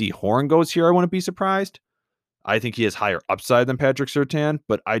 If J.C. Horn goes here, I wouldn't be surprised. I think he has higher upside than Patrick Surtain,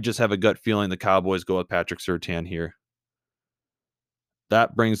 but I just have a gut feeling the Cowboys go with Patrick Surtain here.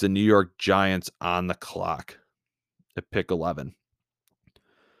 That brings the New York Giants on the clock at pick 11.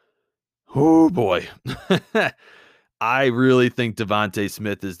 Oh, boy. I really think Devontae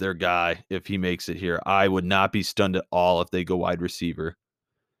Smith is their guy if he makes it here. I would not be stunned at all if they go wide receiver.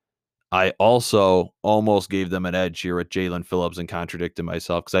 I also almost gave them an edge here with Jalen Phillips and contradicted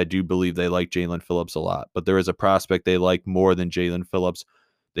myself because I do believe they like Jalen Phillips a lot. But there is a prospect they like more than Jalen Phillips.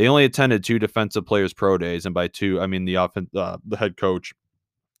 They only attended 2 defensive players pro days, and by 2, I mean the head coach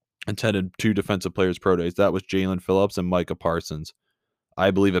attended 2 defensive players pro days. That was Jalen Phillips and Micah Parsons.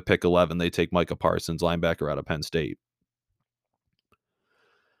 I believe at pick 11 they take Micah Parsons, linebacker out of Penn State.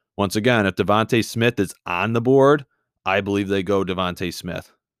 Once again, if Devontae Smith is on the board, I believe they go Devontae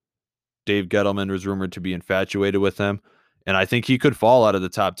Smith. Dave Gettleman was rumored to be infatuated with him, and I think he could fall out of the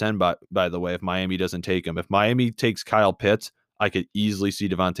top 10, by the way, if Miami doesn't take him. If Miami takes Kyle Pitts, I could easily see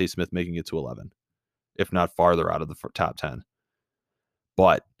Devontae Smith making it to 11, if not farther out of the top 10.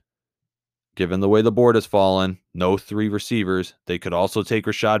 But given the way the board has fallen, no 3 receivers, they could also take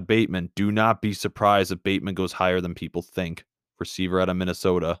Rashad Bateman. Do not be surprised if Bateman goes higher than people think. Receiver out of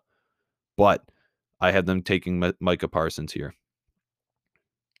Minnesota. But I have them taking Micah Parsons here.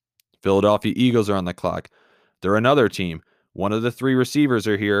 Philadelphia Eagles are on the clock. They're another team. One of the 3 receivers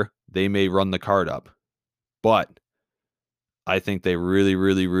are here. They may run the card up. But I think they really,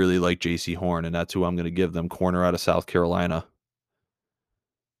 really, really like J.C. Horn, and that's who I'm going to give them, corner out of South Carolina.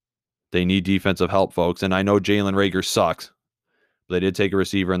 They need defensive help, folks, and I know Jalen Reagor sucks. But they did take a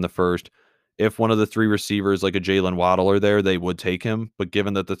receiver in the first. If one of the three receivers, like a Jalen Waddle, are there, they would take him. But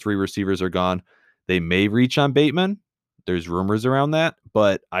given that the three receivers are gone, they may reach on Bateman. There's rumors around that,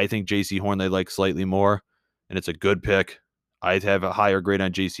 but I think J.C. Horn they like slightly more, and it's a good pick. I'd have a higher grade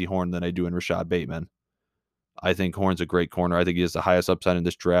on J.C. Horn than I do in Rashad Bateman. I think Horn's a great corner. I think he has the highest upside in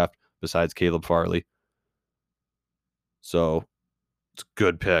this draft besides Caleb Farley. So it's a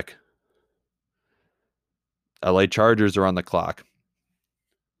good pick. LA Chargers are on the clock.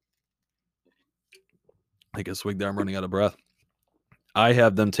 I guess swig there. I'm running out of breath. I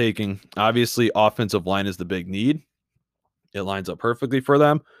have them taking, obviously, offensive line is the big need. It lines up perfectly for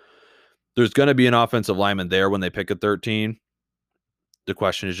them. There's going to be an offensive lineman there when they pick a 13. The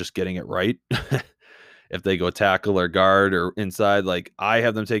question is just getting it right. If they go tackle or guard or inside, like I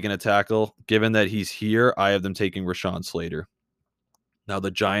have them taking a tackle. Given that he's here, I have them taking Rashawn Slater. Now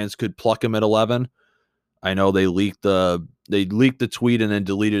the Giants could pluck him at 11. I know they leaked the tweet and then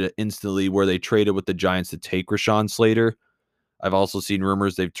deleted it instantly where they traded with the Giants to take Rashawn Slater. I've also seen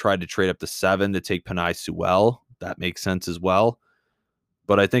rumors they've tried to trade up to 7 to take Penei Sewell. That makes sense as well.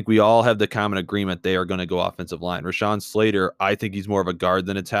 But I think we all have the common agreement they are going to go offensive line. Rashawn Slater, I think he's more of a guard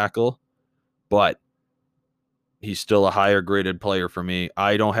than a tackle, but he's still a higher graded player for me.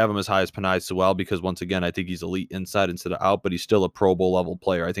 I don't have him as high as Penei Sewell because, once again, I think he's elite inside instead of out, but he's still a Pro Bowl level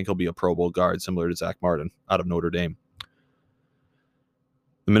player. I think he'll be a Pro Bowl guard similar to Zach Martin out of Notre Dame.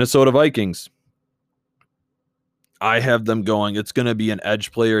 The Minnesota Vikings. I have them going, it's going to be an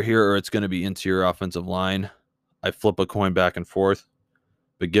edge player here or it's going to be interior offensive line. I flip a coin back and forth.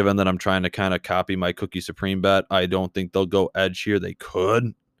 But given that I'm trying to kind of copy my Cookie Supreme bet, I don't think they'll go edge here. They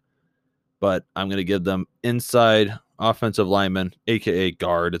could. But I'm going to give them inside offensive lineman, a.k.a.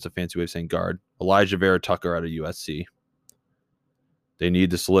 guard. It's a fancy way of saying guard. Elijah Vera Tucker out of USC. They need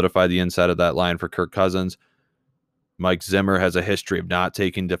to solidify the inside of that line for Kirk Cousins. Mike Zimmer has a history of not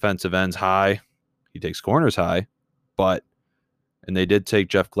taking defensive ends high. He takes corners high. And they did take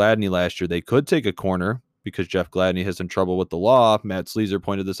Jeff Gladney last year. They could take a corner because Jeff Gladney has some trouble with the law. Matt Sleezer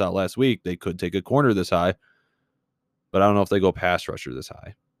pointed this out last week. They could take a corner this high. But I don't know if they go pass rusher this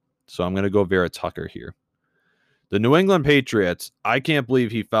high. So I'm going to go Vera Tucker here. The New England Patriots, I can't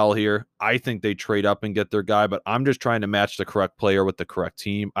believe he fell here. I think they trade up and get their guy, but I'm just trying to match the correct player with the correct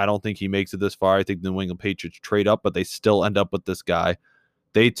team. I don't think he makes it this far. I think the New England Patriots trade up, but they still end up with this guy.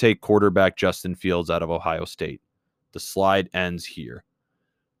 They take quarterback Justin Fields out of Ohio State. The slide ends here.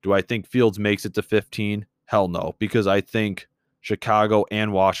 Do I think Fields makes it to 15? Hell no, because I think Chicago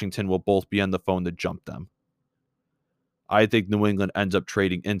and Washington will both be on the phone to jump them. I think New England ends up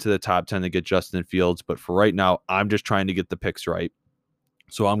trading into the top 10 to get Justin Fields, but for right now, I'm just trying to get the picks right.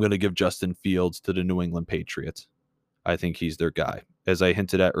 So I'm going to give Justin Fields to the New England Patriots. I think he's their guy. As I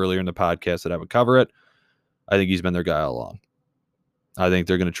hinted at earlier in the podcast that I would cover it, I think he's been their guy all along. I think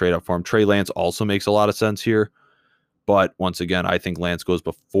they're going to trade up for him. Trey Lance also makes a lot of sense here. But once again, I think Lance goes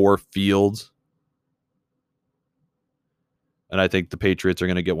before Fields. And I think the Patriots are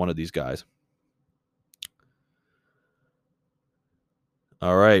going to get one of these guys.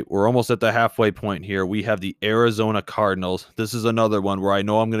 All right, we're almost at the halfway point here. We have the Arizona Cardinals. This is another one where I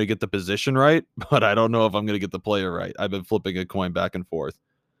know I'm going to get the position right, but I don't know if I'm going to get the player right. I've been flipping a coin back and forth.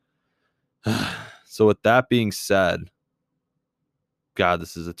 So with that being said, God,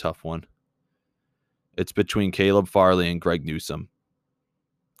 this is a tough one. It's between Caleb Farley and Greg Newsome.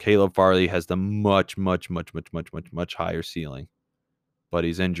 Caleb Farley has the much higher ceiling, but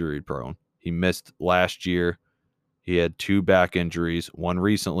he's injury prone. He missed last year. He had 2 back injuries, one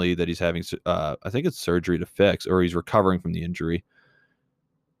recently that he's having, I think it's surgery to fix, or he's recovering from the injury.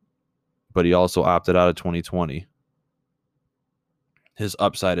 But he also opted out of 2020. His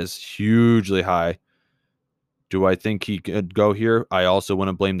upside is hugely high. Do I think he could go here? I also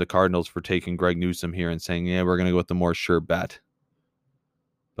wouldn't blame the Cardinals for taking Greg Newsome here and saying, yeah, we're going to go with the more sure bet.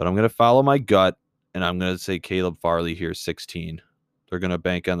 But I'm going to follow my gut, and I'm going to say Caleb Farley here, 16. They're going to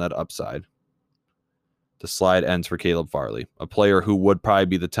bank on that upside. The slide ends for Caleb Farley, a player who would probably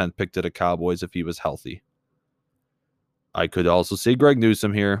be the 10th pick to the Cowboys if he was healthy. I could also say Greg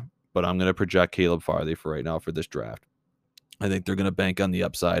Newsome here, but I'm going to project Caleb Farley for right now for this draft. I think they're going to bank on the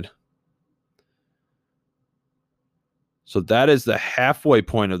upside. So that is the halfway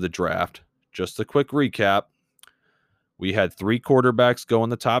point of the draft. Just a quick recap. We had 3 quarterbacks go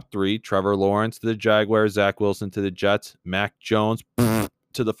in the top 3. Trevor Lawrence to the Jaguars, Zach Wilson to the Jets, Mac Jones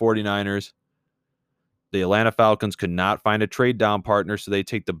to the 49ers, The Atlanta Falcons could not find a trade down partner, so they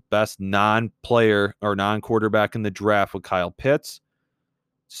take the best non-player or non-quarterback in the draft with Kyle Pitts.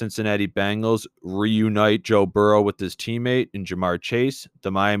 Cincinnati Bengals reunite Joe Burrow with his teammate in Jamar Chase.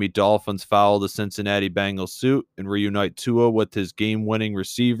 The Miami Dolphins follow the Cincinnati Bengals suit and reunite Tua with his game-winning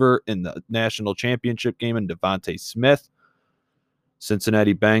receiver in the national championship game in Devontae Smith.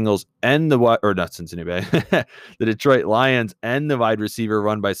 Cincinnati Bengals and the Detroit Lions and the wide receiver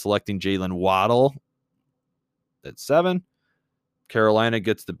run by selecting Jalen Waddle at 7. Carolina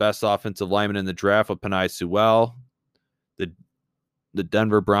gets the best offensive lineman in the draft with Penei Sewell. The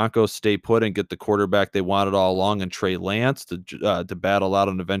Denver Broncos stay put and get the quarterback they wanted all along, and Trey Lance to battle out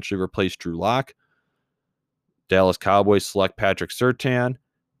and eventually replace Drew Lock. Dallas Cowboys select Patrick Surtain.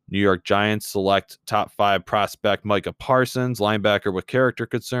 New York Giants select top 5 prospect Micah Parsons, linebacker with character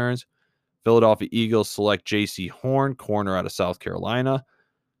concerns. Philadelphia Eagles select J.C. Horn, corner out of South Carolina.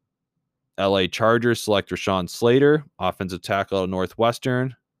 L.A. Chargers select Rashawn Slater, offensive tackle out of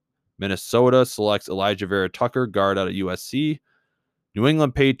Northwestern. Minnesota selects Elijah Vera Tucker, guard out of USC. New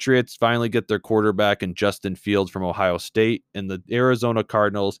England Patriots finally get their quarterback in Justin Fields from Ohio State, and the Arizona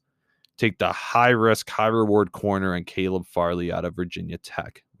Cardinals take the high-risk, high-reward corner and Caleb Farley out of Virginia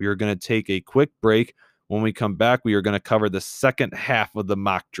Tech. We are going to take a quick break. When we come back, we are going to cover the second half of the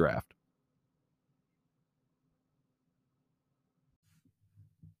mock draft.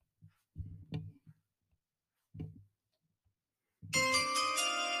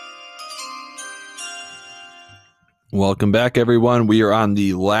 Welcome back, everyone. We are on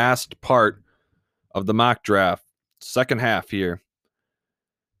the last part of the mock draft, second half here.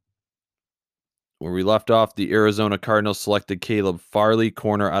 Where we left off, the Arizona Cardinals selected Caleb Farley,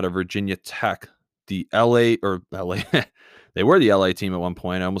 corner out of Virginia Tech. The LA, they were the LA team at one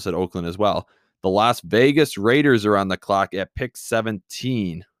point. I almost said Oakland as well. The Las Vegas Raiders are on the clock at pick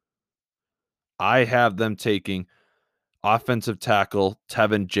 17. I have them taking offensive tackle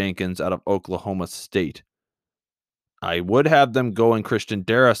Tevin Jenkins out of Oklahoma State. I would have them going Christian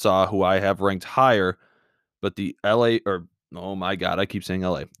Darrisaw, who I have ranked higher, but the oh my God, I keep saying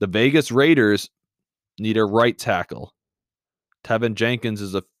LA. The Vegas Raiders need a right tackle. Tevin Jenkins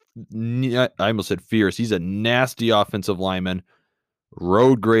is I almost said fierce. He's a nasty offensive lineman,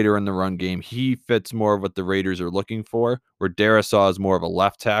 road grader in the run game. He fits more of what the Raiders are looking for, where Darrisaw is more of a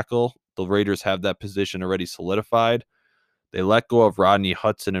left tackle. The Raiders have that position already solidified. They let go of Rodney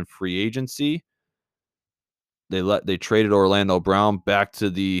Hudson in free agency. They traded Orlando Brown back to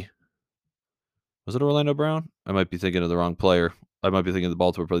was it Orlando Brown? I might be thinking of the wrong player. I might be thinking of the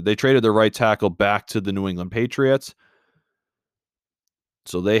Baltimore player. They traded their right tackle back to the New England Patriots.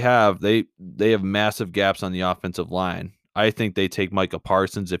 So they have massive gaps on the offensive line. I think they take Micah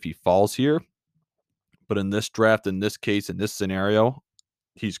Parsons if he falls here. But in this draft, in this case, in this scenario,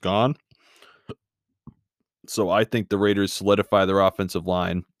 he's gone. So I think the Raiders solidify their offensive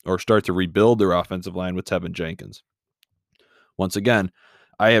line or start to rebuild their offensive line with Tevin Jenkins. Once again,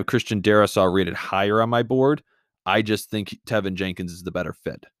 I have Christian Darrisaw rated higher on my board. I just think Tevin Jenkins is the better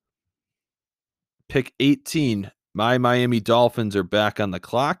fit. Pick 18, my Miami Dolphins are back on the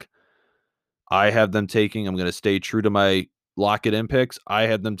clock. I have them taking, I'm going to stay true to my lock it in picks. I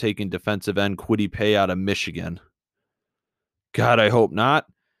have them taking defensive end Kwity Paye out of Michigan. God, I hope not.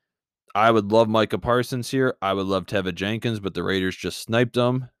 I would love Micah Parsons here. I would love Tevin Jenkins, but the Raiders just sniped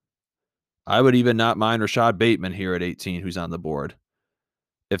him. I would even not mind Rashad Bateman here at 18, who's on the board.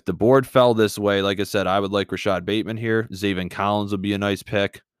 If the board fell this way, like I said, I would like Rashad Bateman here. Zaven Collins would be a nice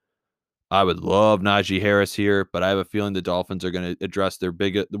pick. I would love Najee Harris here, but I have a feeling the Dolphins are going to address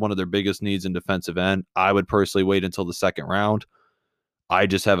one of their biggest needs in defensive end. I would personally wait until the second round. I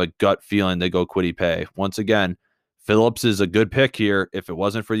just have a gut feeling they go Kwity Paye. Once again, Phillips is a good pick here. If it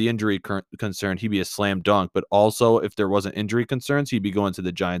wasn't for the injury concern, he'd be a slam dunk. But also, if there wasn't injury concerns, he'd be going to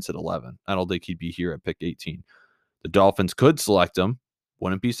the Giants at 11. I don't think he'd be here at pick 18. The Dolphins could select him.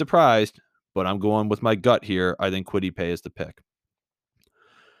 Wouldn't be surprised, but I'm going with my gut here. I think Kwity Paye is the pick.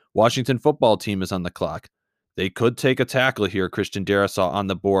 Washington football team is on the clock. They could take a tackle here, Christian Darrisaw on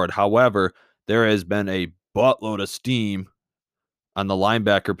the board. However, there has been a buttload of steam on the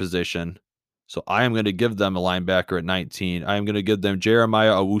linebacker position. So I am going to give them a linebacker at 19. I am going to give them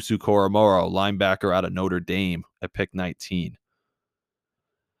Jeremiah Owusu-Koramoah, linebacker out of Notre Dame at pick 19.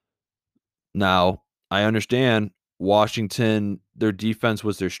 Now, I understand Washington, their defense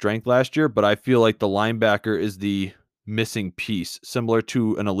was their strength last year, but I feel like the linebacker is the missing piece, similar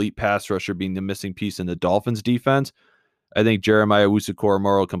to an elite pass rusher being the missing piece in the Dolphins defense. I think Jeremiah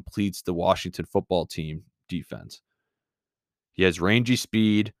Owusu-Koramoah completes the Washington football team defense. He has rangy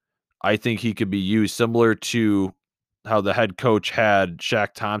speed. I think he could be used similar to how the head coach had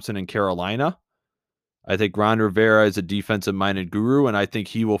Shaq Thompson in Carolina. I think Ron Rivera is a defensive-minded guru, and I think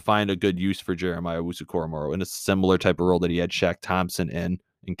he will find a good use for Jeremiah Owusu-Koramoah in a similar type of role that he had Shaq Thompson in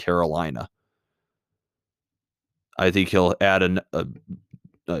Carolina. I think he'll add a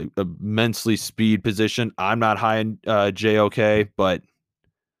immensely speed position. I'm not high in JOK, but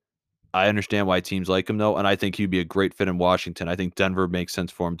I understand why teams like him, though, and I think he'd be a great fit in Washington. I think Denver makes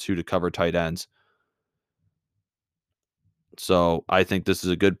sense for him, too, to cover tight ends. So I think this is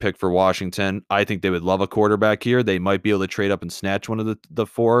a good pick for Washington. I think they would love a quarterback here. They might be able to trade up and snatch one of the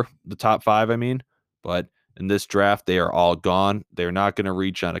top five, I mean. But in this draft, they are all gone. They're not going to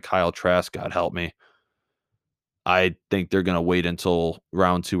reach on a Kyle Trask, God help me. I think they're going to wait until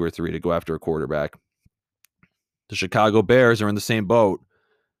round 2 or 3 to go after a quarterback. The Chicago Bears are in the same boat.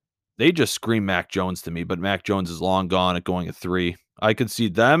 They just scream Mac Jones to me, but Mac Jones is long gone at going at 3. I could see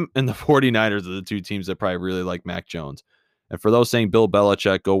them and the 49ers are the two teams that probably really like Mac Jones. And for those saying Bill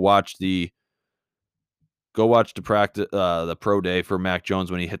Belichick, go watch the practice, the pro day for Mac Jones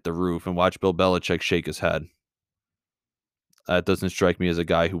when he hit the roof, and watch Bill Belichick shake his head. That doesn't strike me as a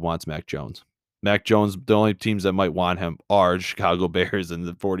guy who wants Mac Jones. Mac Jones, the only teams that might want him are Chicago Bears and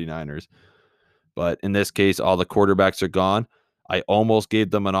the 49ers. But in this case, all the quarterbacks are gone. I almost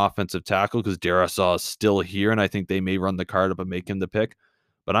gave them an offensive tackle because Darrisaw is still here, and I think they may run the card up and make him the pick.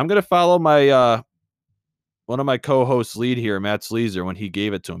 But I'm going to follow my one of my co-hosts' lead here, Matt Sleezer, when he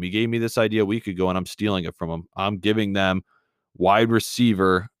gave it to him. He gave me this idea a week ago, and I'm stealing it from him. I'm giving them wide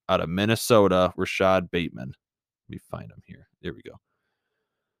receiver out of Minnesota, Rashad Bateman. Let me find him here. There we go.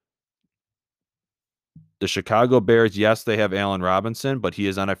 The Chicago Bears, yes, they have Allen Robinson, but he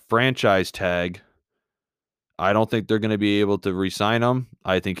is on a franchise tag. I don't think they're going to be able to re-sign him.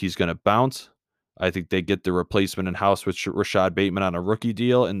 I think he's going to bounce. I think they get the replacement in-house with Rashad Bateman on a rookie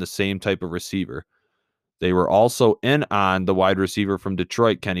deal and the same type of receiver. They were also in on the wide receiver from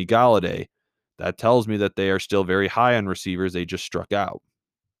Detroit, Kenny Golladay. That tells me that they are still very high on receivers. They just struck out.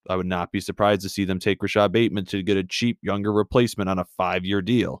 I would not be surprised to see them take Rashad Bateman to get a cheap, younger replacement on a 5-year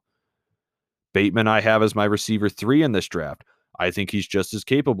deal. Bateman I have as my receiver 3 in this draft. I think he's just as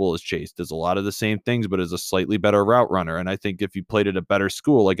capable as Chase. Does a lot of the same things, but is a slightly better route runner. And I think if he played at a better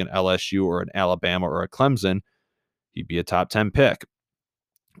school like an LSU or an Alabama or a Clemson, he'd be a top 10 pick.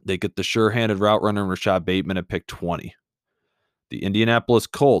 They get the sure-handed route runner Rashad Bateman at pick 20. The Indianapolis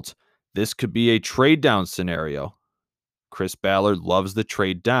Colts. This could be a trade down scenario. Chris Ballard loves the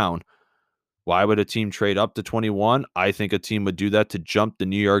trade down. Why would a team trade up to 21? I think a team would do that to jump the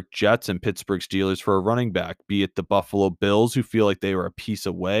New York Jets and Pittsburgh Steelers for a running back, be it the Buffalo Bills, who feel like they were a piece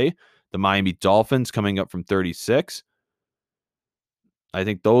away, the Miami Dolphins coming up from 36. I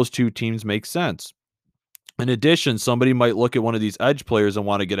think those two teams make sense. In addition, somebody might look at one of these edge players and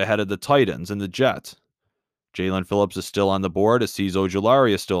want to get ahead of the Titans and the Jets. Jalen Phillips is still on the board. Azeez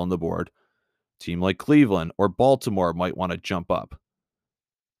Ojulari is still on the board. A team like Cleveland or Baltimore might want to jump up.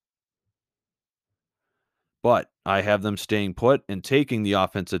 But I have them staying put and taking the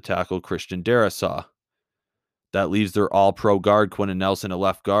offensive tackle Christian Darrisaw. That leaves their all-pro guard Quentin Nelson at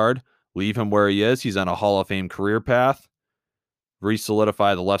left guard. Leave him where he is. He's on a Hall of Fame career path.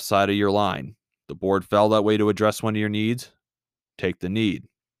 Re-solidify the left side of your line. The board fell that way to address one of your needs. Take the need.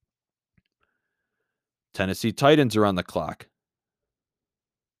 Tennessee Titans are on the clock.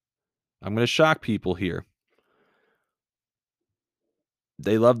 I'm going to shock people here.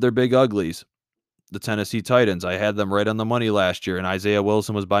 They love their big uglies. The Tennessee Titans. I had them right on the money last year, and Isaiah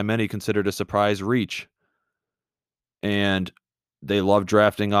Wilson was by many considered a surprise reach. And they love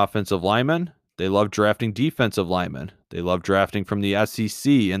drafting offensive linemen. They love drafting defensive linemen. They love drafting from the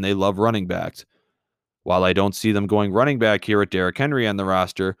SEC, and they love running backs. While I don't see them going running back here with Derrick Henry on the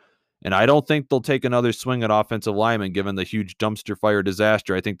roster, and I don't think they'll take another swing at offensive linemen given the huge dumpster fire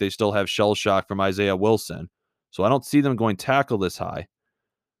disaster. I think they still have shell shock from Isaiah Wilson. So I don't see them going tackle this high.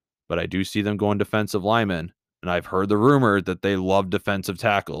 But I do see them going defensive linemen. And I've heard the rumor that they love defensive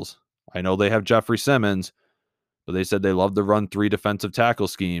tackles. I know they have Jeffrey Simmons, but they said they love to run 3 defensive tackle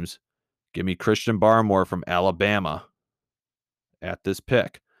schemes. Give me Christian Barmore from Alabama at this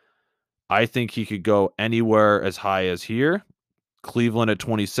pick. I think he could go anywhere as high as here. Cleveland at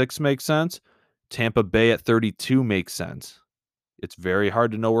 26 makes sense. Tampa Bay at 32 makes sense. It's very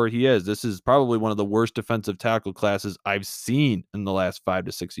hard to know where he is. This is probably one of the worst defensive tackle classes I've seen in the last 5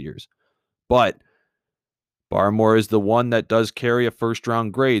 to 6 years. But Barmore is the one that does carry a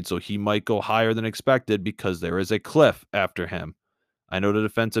first-round grade, so he might go higher than expected because there is a cliff after him. I know the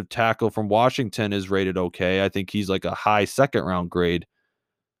defensive tackle from Washington is rated okay. I think he's like a high second-round grade.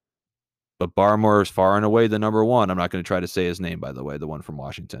 But Barmore is far and away the number one. I'm not going to try to say his name, by the way, the one from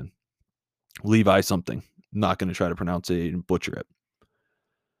Washington. Levi something. I'm not going to try to pronounce it and butcher it.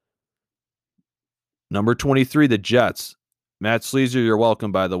 Number 23, the Jets. Matt Sleezer, you're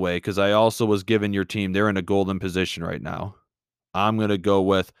welcome, by the way, because I also was given your team. They're in a golden position right now. I'm going to go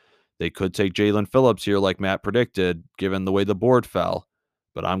with they could take Jalen Phillips here like Matt predicted, given the way the board fell.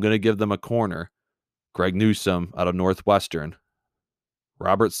 But I'm going to give them a corner. Greg Newsome out of Northwestern.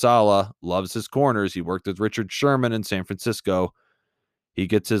 Robert Saleh loves his corners. He worked with Richard Sherman in San Francisco. He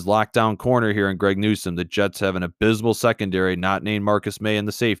gets his lockdown corner here in Greg Newsome. The Jets have an abysmal secondary, not named Marcus May in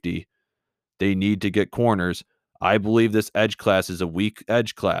the safety. They need to get corners. I believe this edge class is a weak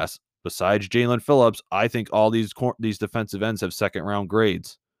edge class. Besides Jalen Phillips, I think all these defensive ends have second-round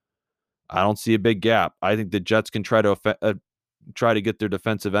grades. I don't see a big gap. I think the Jets can try to get their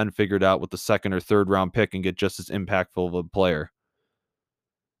defensive end figured out with the second or third round pick and get just as impactful of a player.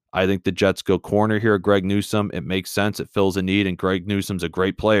 I think the Jets go corner here, Greg Newsome. It makes sense. It fills a need, and Greg Newsome's a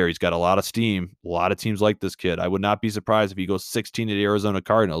great player. He's got a lot of steam. A lot of teams like this kid. I would not be surprised if he goes 16 at the Arizona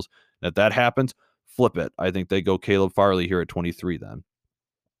Cardinals. And if that happens, flip it. I think they go Caleb Farley here at 23 then.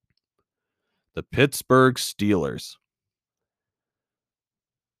 The Pittsburgh Steelers.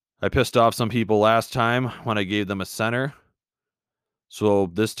 I pissed off some people last time when I gave them a center. So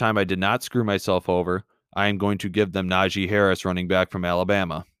this time I did not screw myself over. I am going to give them Najee Harris, running back from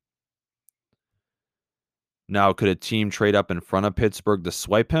Alabama. Now, could a team trade up in front of Pittsburgh to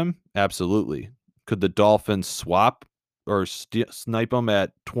swipe him? Absolutely. Could the Dolphins swap or snipe him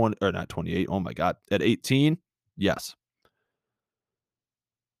at 20 or not 28? Oh my God, at 18? Yes.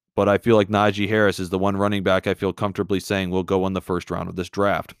 But I feel like Najee Harris is the one running back I feel comfortably saying will go in the first round of this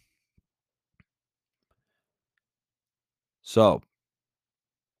draft. So,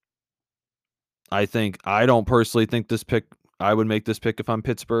 I don't personally think this pick, I would make this pick if I'm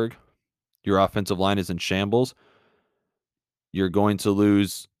Pittsburgh. Your offensive line is in shambles. You're going to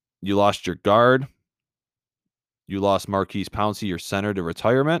lose. You lost your guard. You lost Marquise Pouncey, your center, to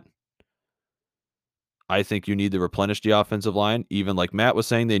retirement. I think you need to replenish the offensive line. Even like Matt was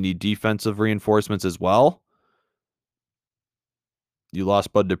saying, they need defensive reinforcements as well. You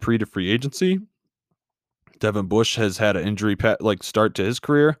lost Bud Dupree to free agency. Devin Bush has had an injury start to his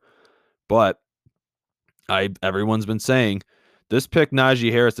career. But everyone's been saying this pick,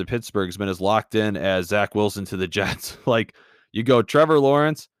 Najee Harris to Pittsburgh, has been as locked in as Zach Wilson to the Jets. Like, you go Trevor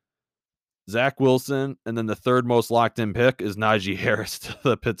Lawrence, Zach Wilson, and then the third most locked in pick is Najee Harris to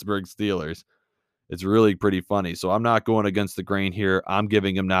the Pittsburgh Steelers. It's really pretty funny. So I'm not going against the grain here. I'm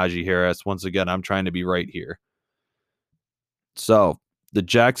giving him Najee Harris. Once again, I'm trying to be right here. So the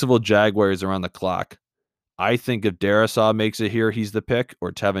Jacksonville Jaguars are on the clock. I think if Darisaw makes it here, he's the pick,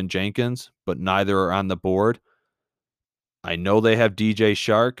 or Tevin Jenkins, but neither are on the board. I know they have DJ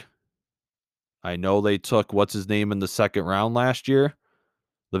Shark. I know they took what's his name in the second round last year,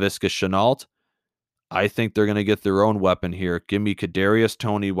 Laviska Shenault. I think they're going to get their own weapon here. Give me Kadarius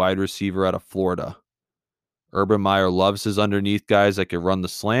Toney, wide receiver out of Florida. Urban Meyer loves his underneath guys that can run the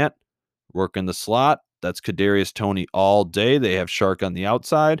slant, work in the slot. That's Kadarius Toney all day. They have Shark on the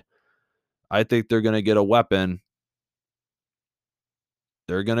outside. I think they're going to get a weapon.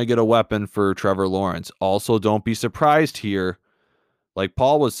 They're going to get a weapon for Trevor Lawrence. Also, don't be surprised here. Like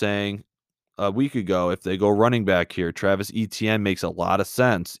Paul was saying a week ago, if they go running back here, Travis Etienne makes a lot of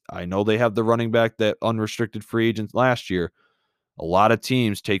sense. I know they have the running back that unrestricted free agents last year. A lot of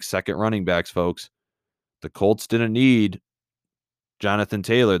teams take second running backs, folks. The Colts didn't need Jonathan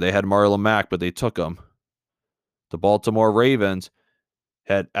Taylor. They had Marlon Mack, but they took him. The Baltimore Ravens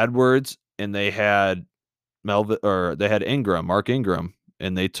had Edwards, and they had Mark Ingram,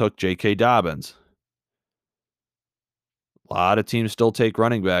 and they took J.K. Dobbins. A lot of teams still take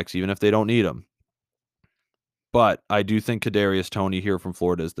running backs, even if they don't need them. But I do think Kadarius Toney here from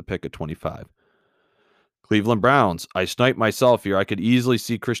Florida is the pick at 25. Cleveland Browns. I sniped myself here. I could easily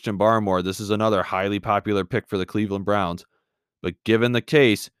see Christian Barmore. This is another highly popular pick for the Cleveland Browns. But given the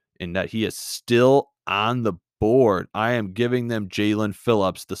case in that he is still on the board, I am giving them Jalen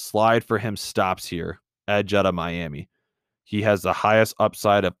Phillips. The slide for him stops here. Edge out of Miami. He has the highest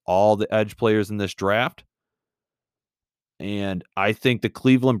upside of all the edge players in this draft. And I think the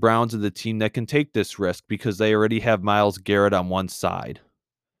Cleveland Browns are the team that can take this risk because they already have Myles Garrett on one side.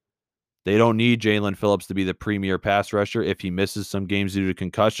 They don't need Jalen Phillips to be the premier pass rusher. If he misses some games due to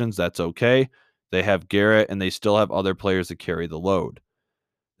concussions, that's okay. They have Garrett, and they still have other players to carry the load.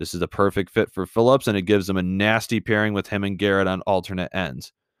 This is a perfect fit for Phillips, and it gives them a nasty pairing with him and Garrett on alternate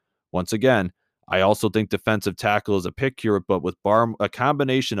ends. Once again, I also think defensive tackle is a pick here, but with a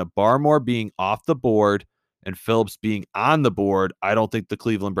combination of Barmore being off the board and Phillips being on the board, I don't think the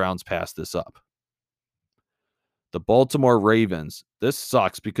Cleveland Browns pass this up. The Baltimore Ravens. This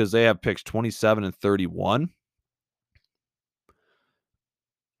sucks because they have picks 27 and 31.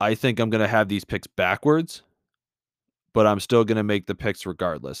 I think I'm going to have these picks backwards, but I'm still going to make the picks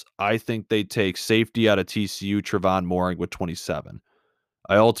regardless. I think they take safety out of TCU, Trevon Moehrig with 27.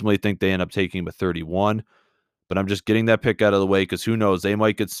 I ultimately think they end up taking him at 31, but I'm just getting that pick out of the way because who knows? They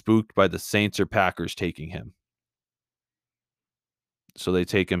might get spooked by the Saints or Packers taking him. So they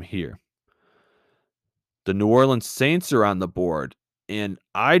take him here. The New Orleans Saints are on the board, and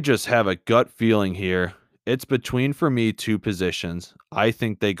I just have a gut feeling here. It's between, for me, two positions. I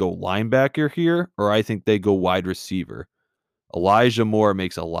think they go linebacker here, or I think they go wide receiver. Elijah Moore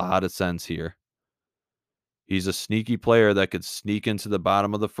makes a lot of sense here. He's a sneaky player that could sneak into the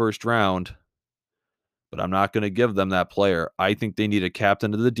bottom of the first round, but I'm not going to give them that player. I think they need a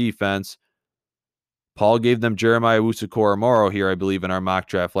captain of the defense. Paul gave them Jeremiah Owusu-Koramoah here, I believe, in our mock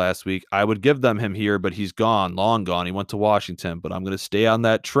draft last week. I would give them him here, but he's gone, long gone. He went to Washington, but I'm going to stay on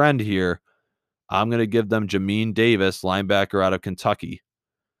that trend here. I'm going to give them Jamin Davis, linebacker out of Kentucky.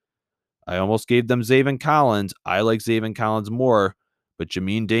 I almost gave them Zaven Collins. I like Zaven Collins more, but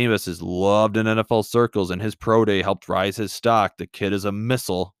Jamin Davis is loved in NFL circles, and his pro day helped rise his stock. The kid is a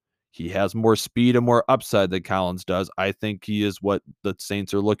missile. He has more speed and more upside than Collins does. I think he is what the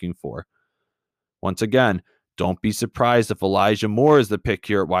Saints are looking for. Once again, don't be surprised if Elijah Moore is the pick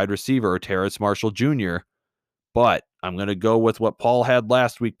here at wide receiver or Terrace Marshall Jr., but I'm going to go with what Paul had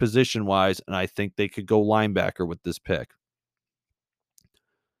last week position-wise, and I think they could go linebacker with this pick.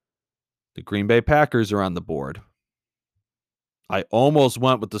 The Green Bay Packers are on the board. I almost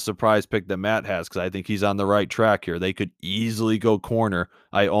went with the surprise pick that Matt has because I think he's on the right track here. They could easily go corner.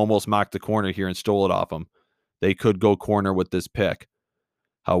 I almost mocked the corner here and stole it off him. They could go corner with this pick.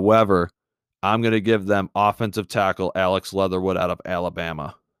 However, I'm going to give them offensive tackle Alex Leatherwood out of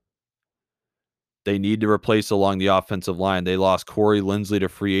Alabama. They need to replace along the offensive line. They lost Corey Linsley to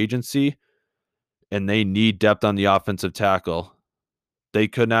free agency, and they need depth on the offensive tackle. They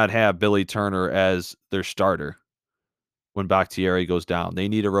could not have Billy Turner as their starter when Bakhtiari goes down. They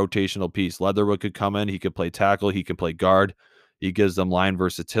need a rotational piece. Leatherwood could come in. He could play tackle. He can play guard. He gives them line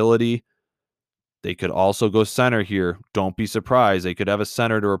versatility. They could also go center here. Don't be surprised. They could have a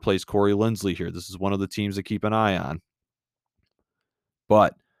center to replace Corey Linsley here. This is one of the teams to keep an eye on.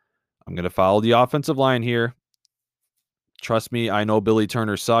 But I'm going to follow the offensive line here. Trust me, I know Billy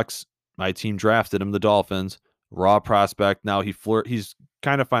Turner sucks. My team drafted him, the Dolphins. Raw prospect. Now he's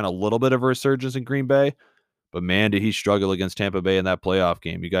kind of find a little bit of a resurgence in Green Bay. But man, did he struggle against Tampa Bay in that playoff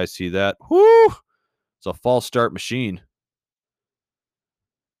game. You guys see that? Whoo! It's a false start machine.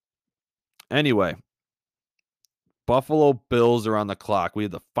 Anyway, Buffalo Bills are on the clock. We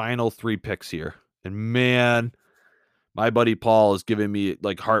have the final 3 picks here. And man, my buddy Paul is giving me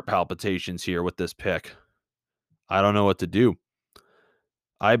like heart palpitations here with this pick. I don't know what to do.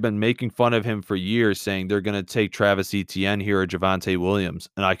 I've been making fun of him for years, saying they're going to take Travis Etienne here or Javonte Williams,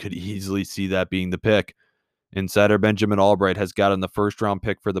 and I could easily see that being the pick. Insider Benjamin Albright has gotten the first-round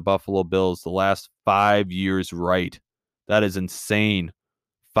pick for the Buffalo Bills the last 5 years right. That is insane.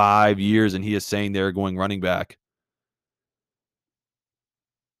 5 years, and he is saying they're going running back.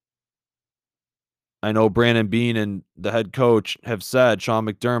 I know Brandon Beane and the head coach have said, Sean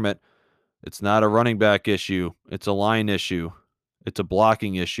McDermott, it's not a running back issue. It's a line issue. It's a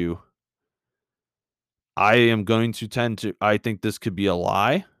blocking issue. I am going to I think this could be a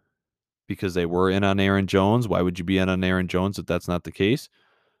lie because they were in on Aaron Jones. Why would you be in on Aaron Jones if that's not the case?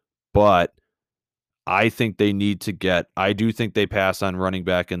 But I think they need to I do think they pass on running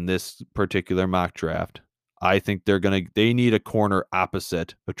back in this particular mock draft. I think they need a corner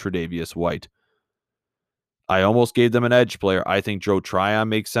opposite of Tre'Davious White. I almost gave them an edge player. I think Joe Tryon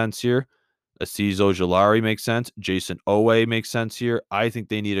makes sense here. Azeez Ojulari makes sense. Jason Owe makes sense here. I think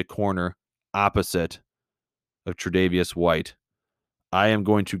they need a corner opposite of Tre'Davious White. I am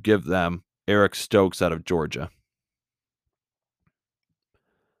going to give them Eric Stokes out of Georgia.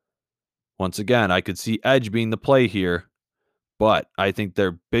 Once again, I could see edge being the play here, but I think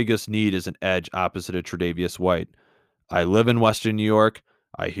their biggest need is an edge opposite of Tre'Davious White. I live in Western New York.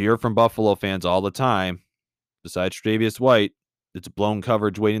 I hear from Buffalo fans all the time. Besides Tre'Davious White, it's blown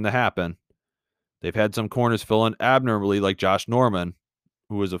coverage waiting to happen. They've had some corners fill in abnormally, like Josh Norman,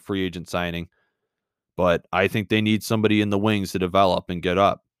 who was a free agent signing. But I think they need somebody in the wings to develop and get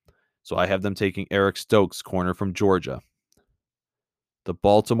up. So I have them taking Eric Stokes, corner from Georgia. The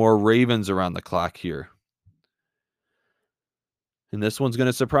Baltimore Ravens are on the clock here. And this one's going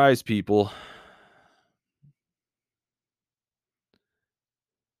to surprise people.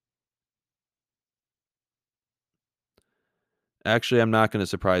 Actually, I'm not going to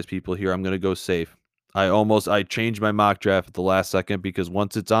surprise people here. I'm going to go safe. I changed my mock draft at the last second because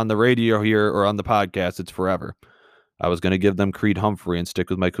once it's on the radio here or on the podcast, it's forever. I was going to give them Creed Humphrey and stick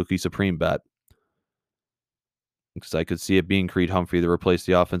with my Cookie Supreme bet, because I could see it being Creed Humphrey to replace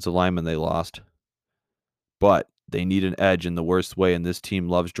the offensive lineman they lost. But they need an edge in the worst way, and this team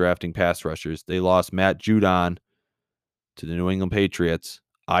loves drafting pass rushers. They lost Matt Judon to the New England Patriots.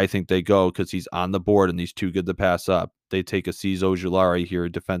 I think they go because he's on the board and he's too good to pass up. They take Azeez Ojulari here,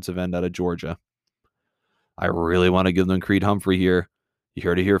 a defensive end out of Georgia. I really want to give them Creed Humphrey here. You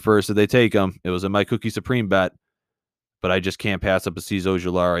heard it here first that they take him. It was in my Cookie Supreme bet, but I just can't pass up Azeez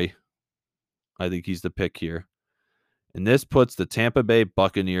Ojulari. I think he's the pick here. And this puts the Tampa Bay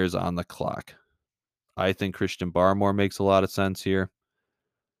Buccaneers on the clock. I think Christian Barmore makes a lot of sense here.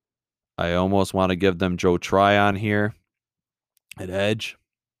 I almost want to give them Joe Tryon here at edge.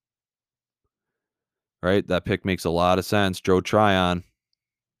 Right? That pick makes a lot of sense. Joe Tryon.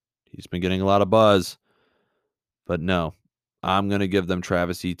 He's been getting a lot of buzz. But no, I'm going to give them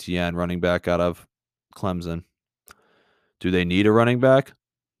Travis Etienne, running back out of Clemson. Do they need a running back?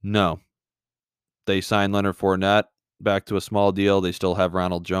 No. They signed Leonard Fournette back to a small deal. They still have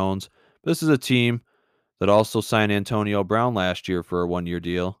Ronald Jones. This is a team that also signed Antonio Brown last year for a one-year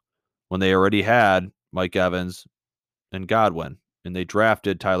deal when they already had Mike Evans and Godwin. And they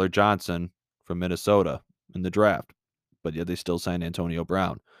drafted Tyler Johnson from Minnesota in the draft. But yet they still signed Antonio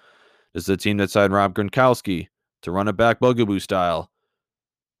Brown. This is a team that signed Rob Gronkowski to run it back bugaboo style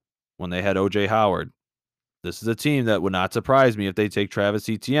when they had O.J. Howard. This is a team that would not surprise me if they take Travis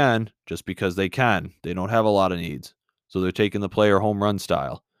Etienne just because they can. They don't have a lot of needs. So they're taking the player home run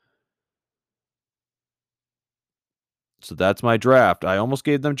style. So that's my draft. I almost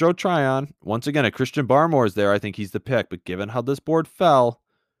gave them Joe Tryon. Once again, if Christian Barmore is there, I think he's the pick. But given how this board fell,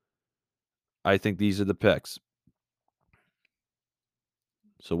 I think these are the picks.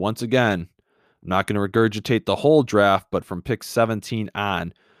 So once again, I'm not going to regurgitate the whole draft, but from pick 17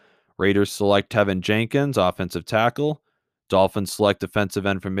 on, Raiders select Tevin Jenkins, offensive tackle. Dolphins select defensive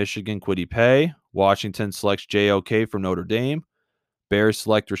end from Michigan, Kwity Paye. Washington selects JOK from Notre Dame. Bears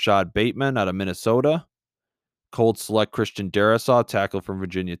select Rashad Bateman out of Minnesota. Colts select Christian Darrisaw, tackle from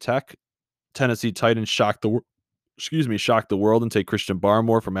Virginia Tech. Tennessee Titans shock the world and take Christian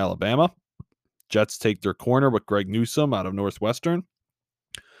Barmore from Alabama. Jets take their corner with Greg Newsome out of Northwestern.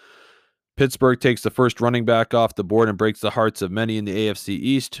 Pittsburgh takes the first running back off the board and breaks the hearts of many in the AFC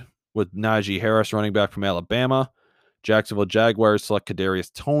East with Najee Harris, running back from Alabama. Jacksonville Jaguars select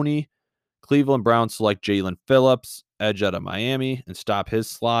Kadarius Toney. Cleveland Browns select Jalen Phillips, edge out of Miami, and stop his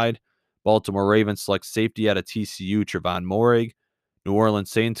slide. Baltimore Ravens select safety out of TCU, Trevon Moehrig. New Orleans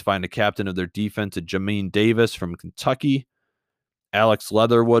Saints find a captain of their defense at Jamin Davis from Kentucky. Alex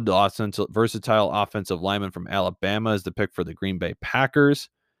Leatherwood, the versatile offensive lineman from Alabama, is the pick for the Green Bay Packers.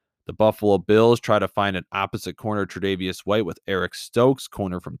 The Buffalo Bills try to find an opposite corner, Tre'Davious White, with Eric Stokes,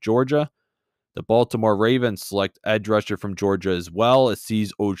 corner from Georgia. The Baltimore Ravens select edge rusher from Georgia as well,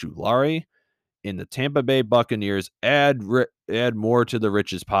 Azeez Ojulari. In the Tampa Bay Buccaneers, add more to the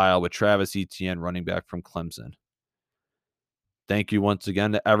riches pile with Travis Etienne, running back from Clemson. Thank you once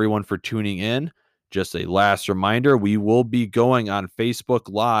again to everyone for tuning in. Just a last reminder, we will be going on Facebook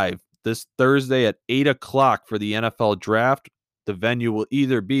Live this Thursday at 8 o'clock for the NFL Draft. The venue will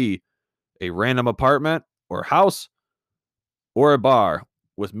either be a random apartment or house or a bar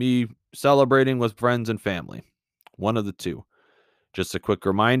with me celebrating with friends and family. One of the two. Just a quick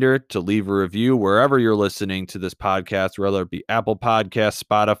reminder to leave a review wherever you're listening to this podcast, whether it be Apple Podcasts,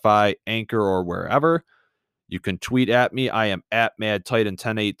 Spotify, Anchor, or wherever. You can tweet at me. I am at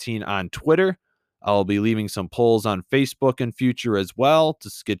MadTitan1018 on Twitter. I'll be leaving some polls on Facebook in future as well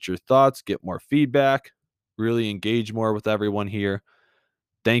to get your thoughts, get more feedback, really engage more with everyone here.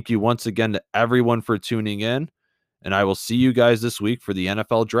 Thank you once again to everyone for tuning in, and I will see you guys this week for the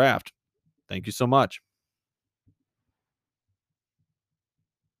NFL Draft. Thank you so much.